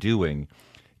that you're doing.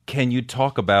 Can you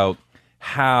talk about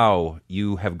how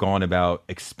you have gone about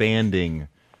expanding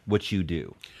what you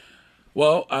do?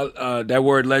 Well, that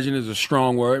word legend is a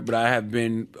strong word, but I have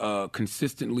been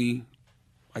consistently,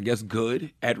 I guess,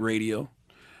 good at radio.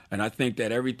 And I think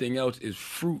that everything else is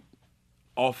fruit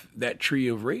off that tree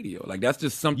of radio. Like, that's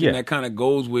just something that kind of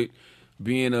goes with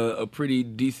being a pretty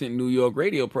decent New York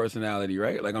radio personality,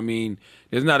 right? Like, I mean,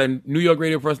 there's not a New York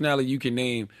radio personality you can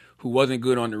name who wasn't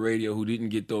good on the radio, who didn't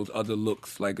get those other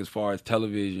looks, like as far as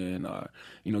television, or,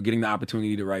 getting the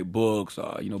opportunity to write books,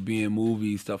 or, be in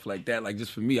movies, stuff like that. Like,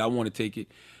 just for me, I want to take it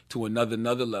to another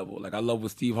level. Like, I love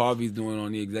what Steve Harvey's doing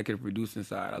on the executive producing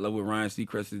side. I love what Ryan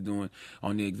Seacrest is doing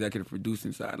on the executive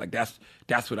producing side. Like,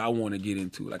 that's what I want to get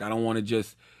into. Like, I don't want to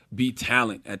just be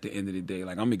talent at the end of the day.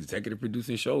 Like, I'm executive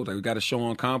producing shows. Like, we got a show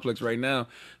on Complex right now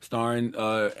starring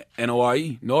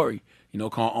Nori,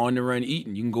 called On the Run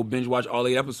Eating. You can go binge watch all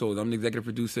 8 episodes. I'm the executive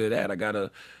producer of that. I got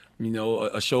a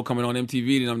show coming on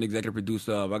MTV that I'm the executive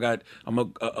producer of.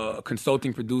 I'm a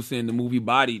consulting producer in the movie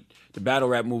Bodied, the battle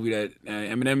rap movie that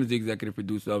Eminem is the executive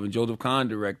producer of and Joseph Kahn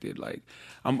directed. Like,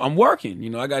 I'm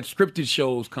working. I got scripted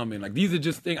shows coming. Like, these are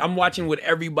just things. I'm watching what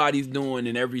everybody's doing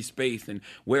in every space and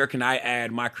where can I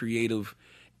add my creative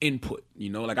input.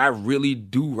 Like, I really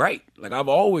do write. Like, I've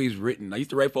always written. I used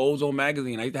to write for Ozone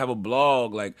magazine. I used to have a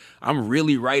blog. Like, I'm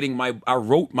really writing I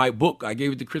wrote my book. I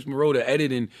gave it to Chris Moreau to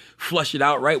edit and flush it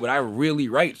out right, but I really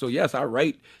write. So yes, I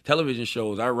write television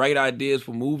shows. I write ideas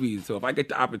for movies. So if I get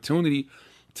the opportunity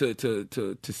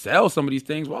to sell some of these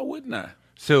things, why wouldn't I?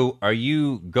 So are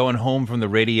you going home from the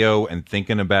radio and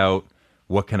thinking about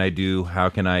what can I do? How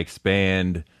can I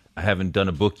expand? I haven't done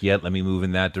a book yet. Let me move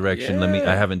in that direction.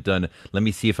 Yeah. Let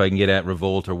me see if I can get at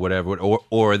Revolt or whatever.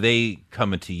 Or are they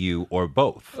coming to you, or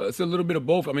both? It's a little bit of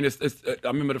both. I mean, I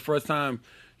remember the first time,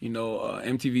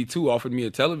 MTV2 offered me a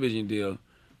television deal,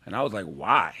 and I was like,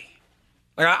 why?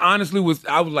 Like, I honestly was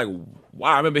like,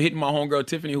 why? I remember hitting my homegirl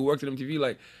Tiffany, who worked at MTV,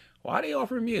 like, why are they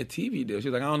offering me a TV deal? She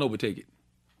was like, I don't know, but take it.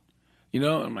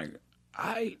 I'm like,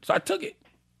 all right. So I took it.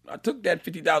 I took that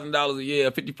 $50,000 a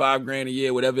year, $55,000 a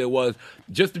year, whatever it was,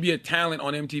 just to be a talent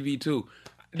on MTV2.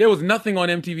 There was nothing on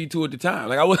MTV2 at the time.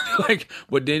 Like, I was like,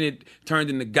 but then it turned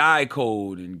into Guy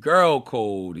Code and Girl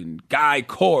Code and Guy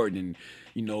Court and,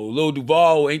 Lil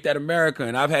Duval, Ain't That America.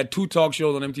 And I've had 2 talk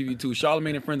shows on MTV2,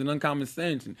 Charlamagne and Friends and Uncommon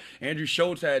Sense. And Andrew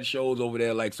Schultz had shows over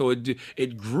there. Like, so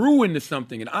it grew into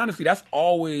something. And honestly, that's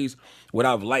always what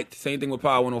I've liked. Same thing with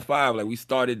Power 105. Like, we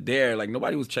started there. Like,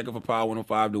 nobody was checking for Power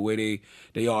 105 the way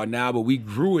they are now, but we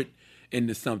grew it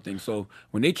into something. So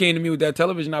when they came to me with that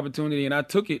television opportunity and I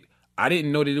took it, I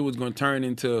didn't know that it was going to turn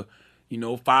into,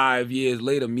 5 years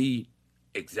later, me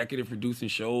executive producing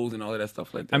shows and all of that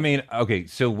stuff like that. I mean, okay,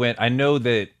 so when I know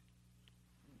that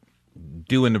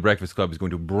doing the Breakfast Club is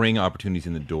going to bring opportunities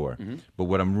in the door, but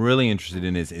what I'm really interested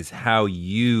in is how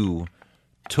you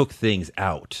took things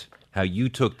out, how you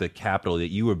took the capital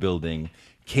that you were building,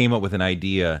 came up with an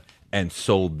idea, and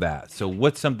sold that. So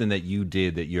what's something that you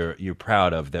did that you're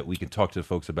proud of that we can talk to the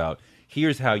folks about?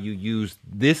 Here's how you use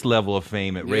this level of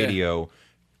fame at radio,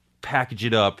 package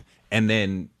it up, and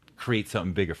then create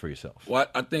something bigger for yourself. Well,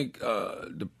 I think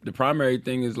the primary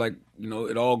thing is like,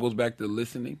 it all goes back to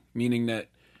listening, meaning that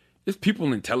there's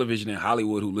people in television in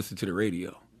Hollywood who listen to the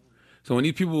radio. So when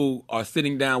these people are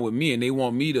sitting down with me and they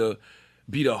want me to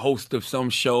be the host of some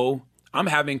show, I'm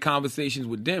having conversations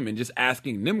with them and just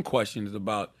asking them questions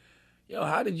about,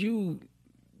 how did you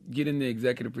get into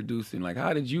executive producing? Like,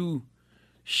 how did you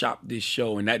shop this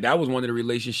show? And that was one of the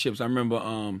relationships. I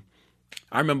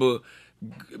remember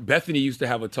Bethany used to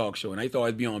have a talk show, and I thought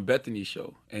I'd be on Bethany's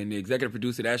show. And the executive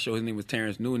producer of that show, his name was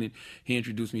Terrence Noonan. He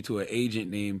introduced me to an agent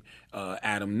named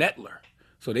Adam Nettler.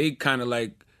 So they kind of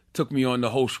like took me on the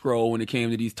host scroll when it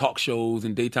came to these talk shows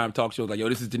and daytime talk shows. Like,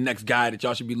 this is the next guy that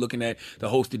y'all should be looking at to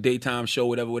host a daytime show,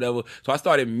 whatever. So I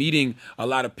started meeting a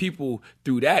lot of people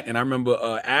through that. And I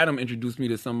remember Adam introduced me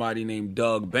to somebody named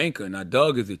Doug Banker. Now,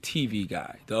 Doug is a TV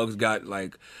guy. Doug's got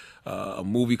like a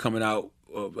movie coming out.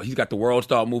 He's got the World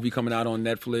Star movie coming out on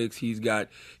Netflix.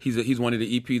 He's one of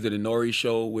the EPs of the Nori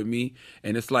show with me.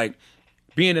 And it's like,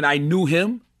 being that I knew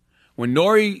him, when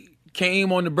Nori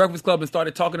came on the Breakfast Club and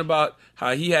started talking about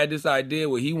how he had this idea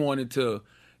where he wanted to,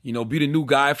 be the new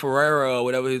Guy Ferrera or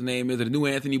whatever his name is, or the new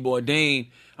Anthony Bourdain.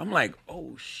 I'm like,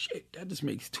 oh shit, that just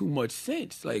makes too much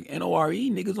sense. Like, NORE,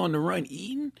 niggas on the run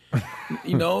eating.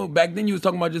 Back then you was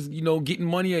talking about just, getting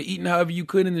money or eating however you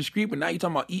could in the street, but now you're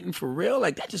talking about eating for real?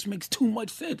 Like, that just makes too much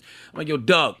sense. I'm like, yo,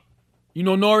 Doug, you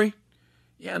know Nori?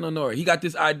 Yeah, I know Nori. He got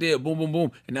this idea, boom, boom,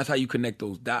 boom. And that's how you connect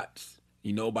those dots.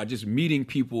 By just meeting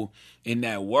people in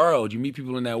that world. You meet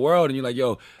people in that world and you're like,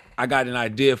 yo, I got an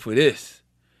idea for this.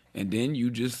 And then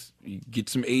you get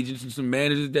some agents and some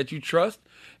managers that you trust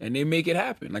and they make it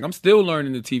happen. Like, I'm still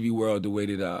learning the TV world the way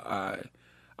that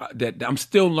I'm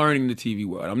still learning the TV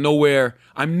world. I'm nowhere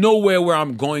where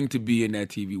I'm going to be in that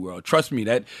TV world. Trust me,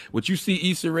 that what you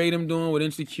see Issa Rae doing with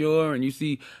Insecure and you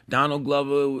see Donald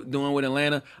Glover doing with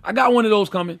Atlanta, I got one of those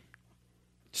coming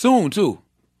soon too.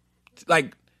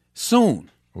 Like, soon.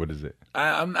 What is it?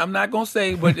 I'm not gonna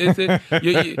say, but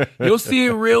you'll see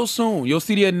it real soon. You'll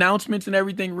see the announcements and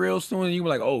everything real soon, and you'll be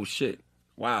like, "Oh shit,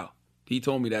 wow!" He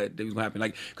told me that it was gonna happen.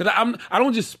 Like, because I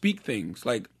don't just speak things.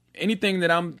 Like, anything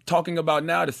that I'm talking about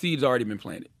now, the seed's already been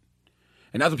planted,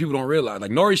 and that's what people don't realize.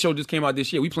 Like, Nori's show just came out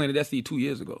this year. We planted that seed 2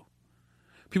 years ago.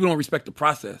 People don't respect the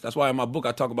process. That's why in my book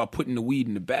I talk about putting the weed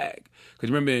in the bag. Because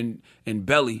remember in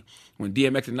Belly, when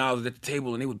DMX and Nas was at the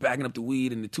table and they was bagging up the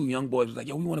weed and the two young boys was like,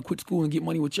 yo, we want to quit school and get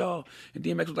money with y'all. And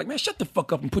DMX was like, man, shut the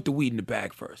fuck up and put the weed in the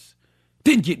bag first.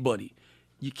 Then get money.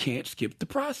 You can't skip the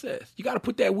process. You got to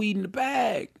put that weed in the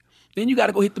bag. Then you got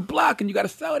to go hit the block and you got to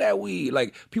sell that weed.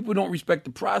 Like, people don't respect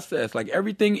the process. Like,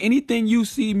 anything you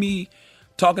see me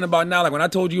talking about now, like when I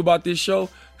told you about this show,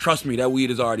 trust me, that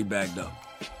weed is already bagged up.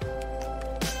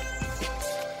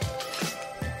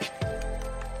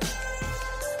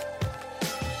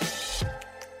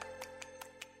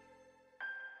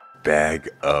 Bag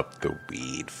up the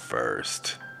weed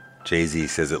first. Jay-Z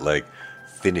says it like,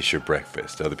 finish your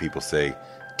breakfast. Other people say,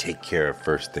 take care of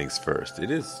first things first. It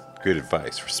is good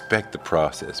advice. Respect the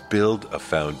process. Build a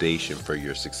foundation for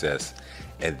your success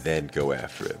and then go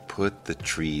after it. Put the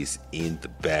trees in the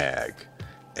bag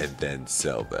and then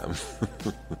sell them.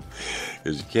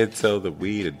 Because you can't sell the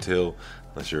weed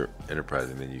unless you're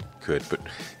enterprising, then you could. But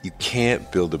you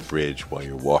can't build a bridge while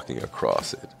you're walking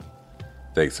across it.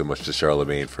 Thanks so much to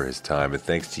Charlamagne for his time, and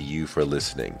thanks to you for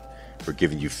listening, for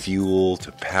giving you fuel to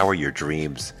power your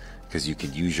dreams, because you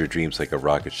can use your dreams like a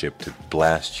rocket ship to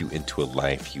blast you into a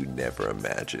life you never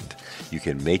imagined. You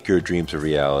can make your dreams a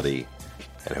reality,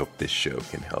 and I hope this show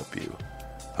can help you.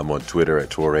 I'm on Twitter at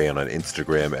Torre and on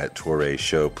Instagram at Torre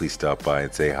Show. Please stop by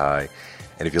and say hi.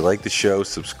 And if you like the show,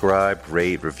 subscribe,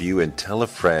 rate, review, and tell a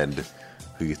friend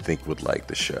who you think would like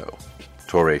the show.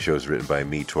 Torre Show is written by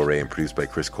me, Torre, and produced by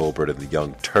Chris Colbert and the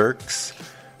Young Turks,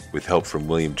 with help from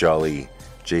William Jolly,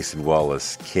 Jason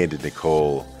Wallace, Candid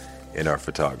Nicole, and our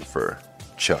photographer,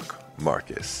 Chuck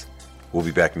Marcus. We'll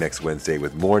be back next Wednesday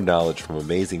with more knowledge from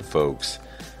amazing folks,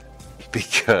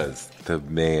 because the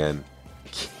man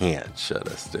can't shut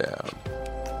us down.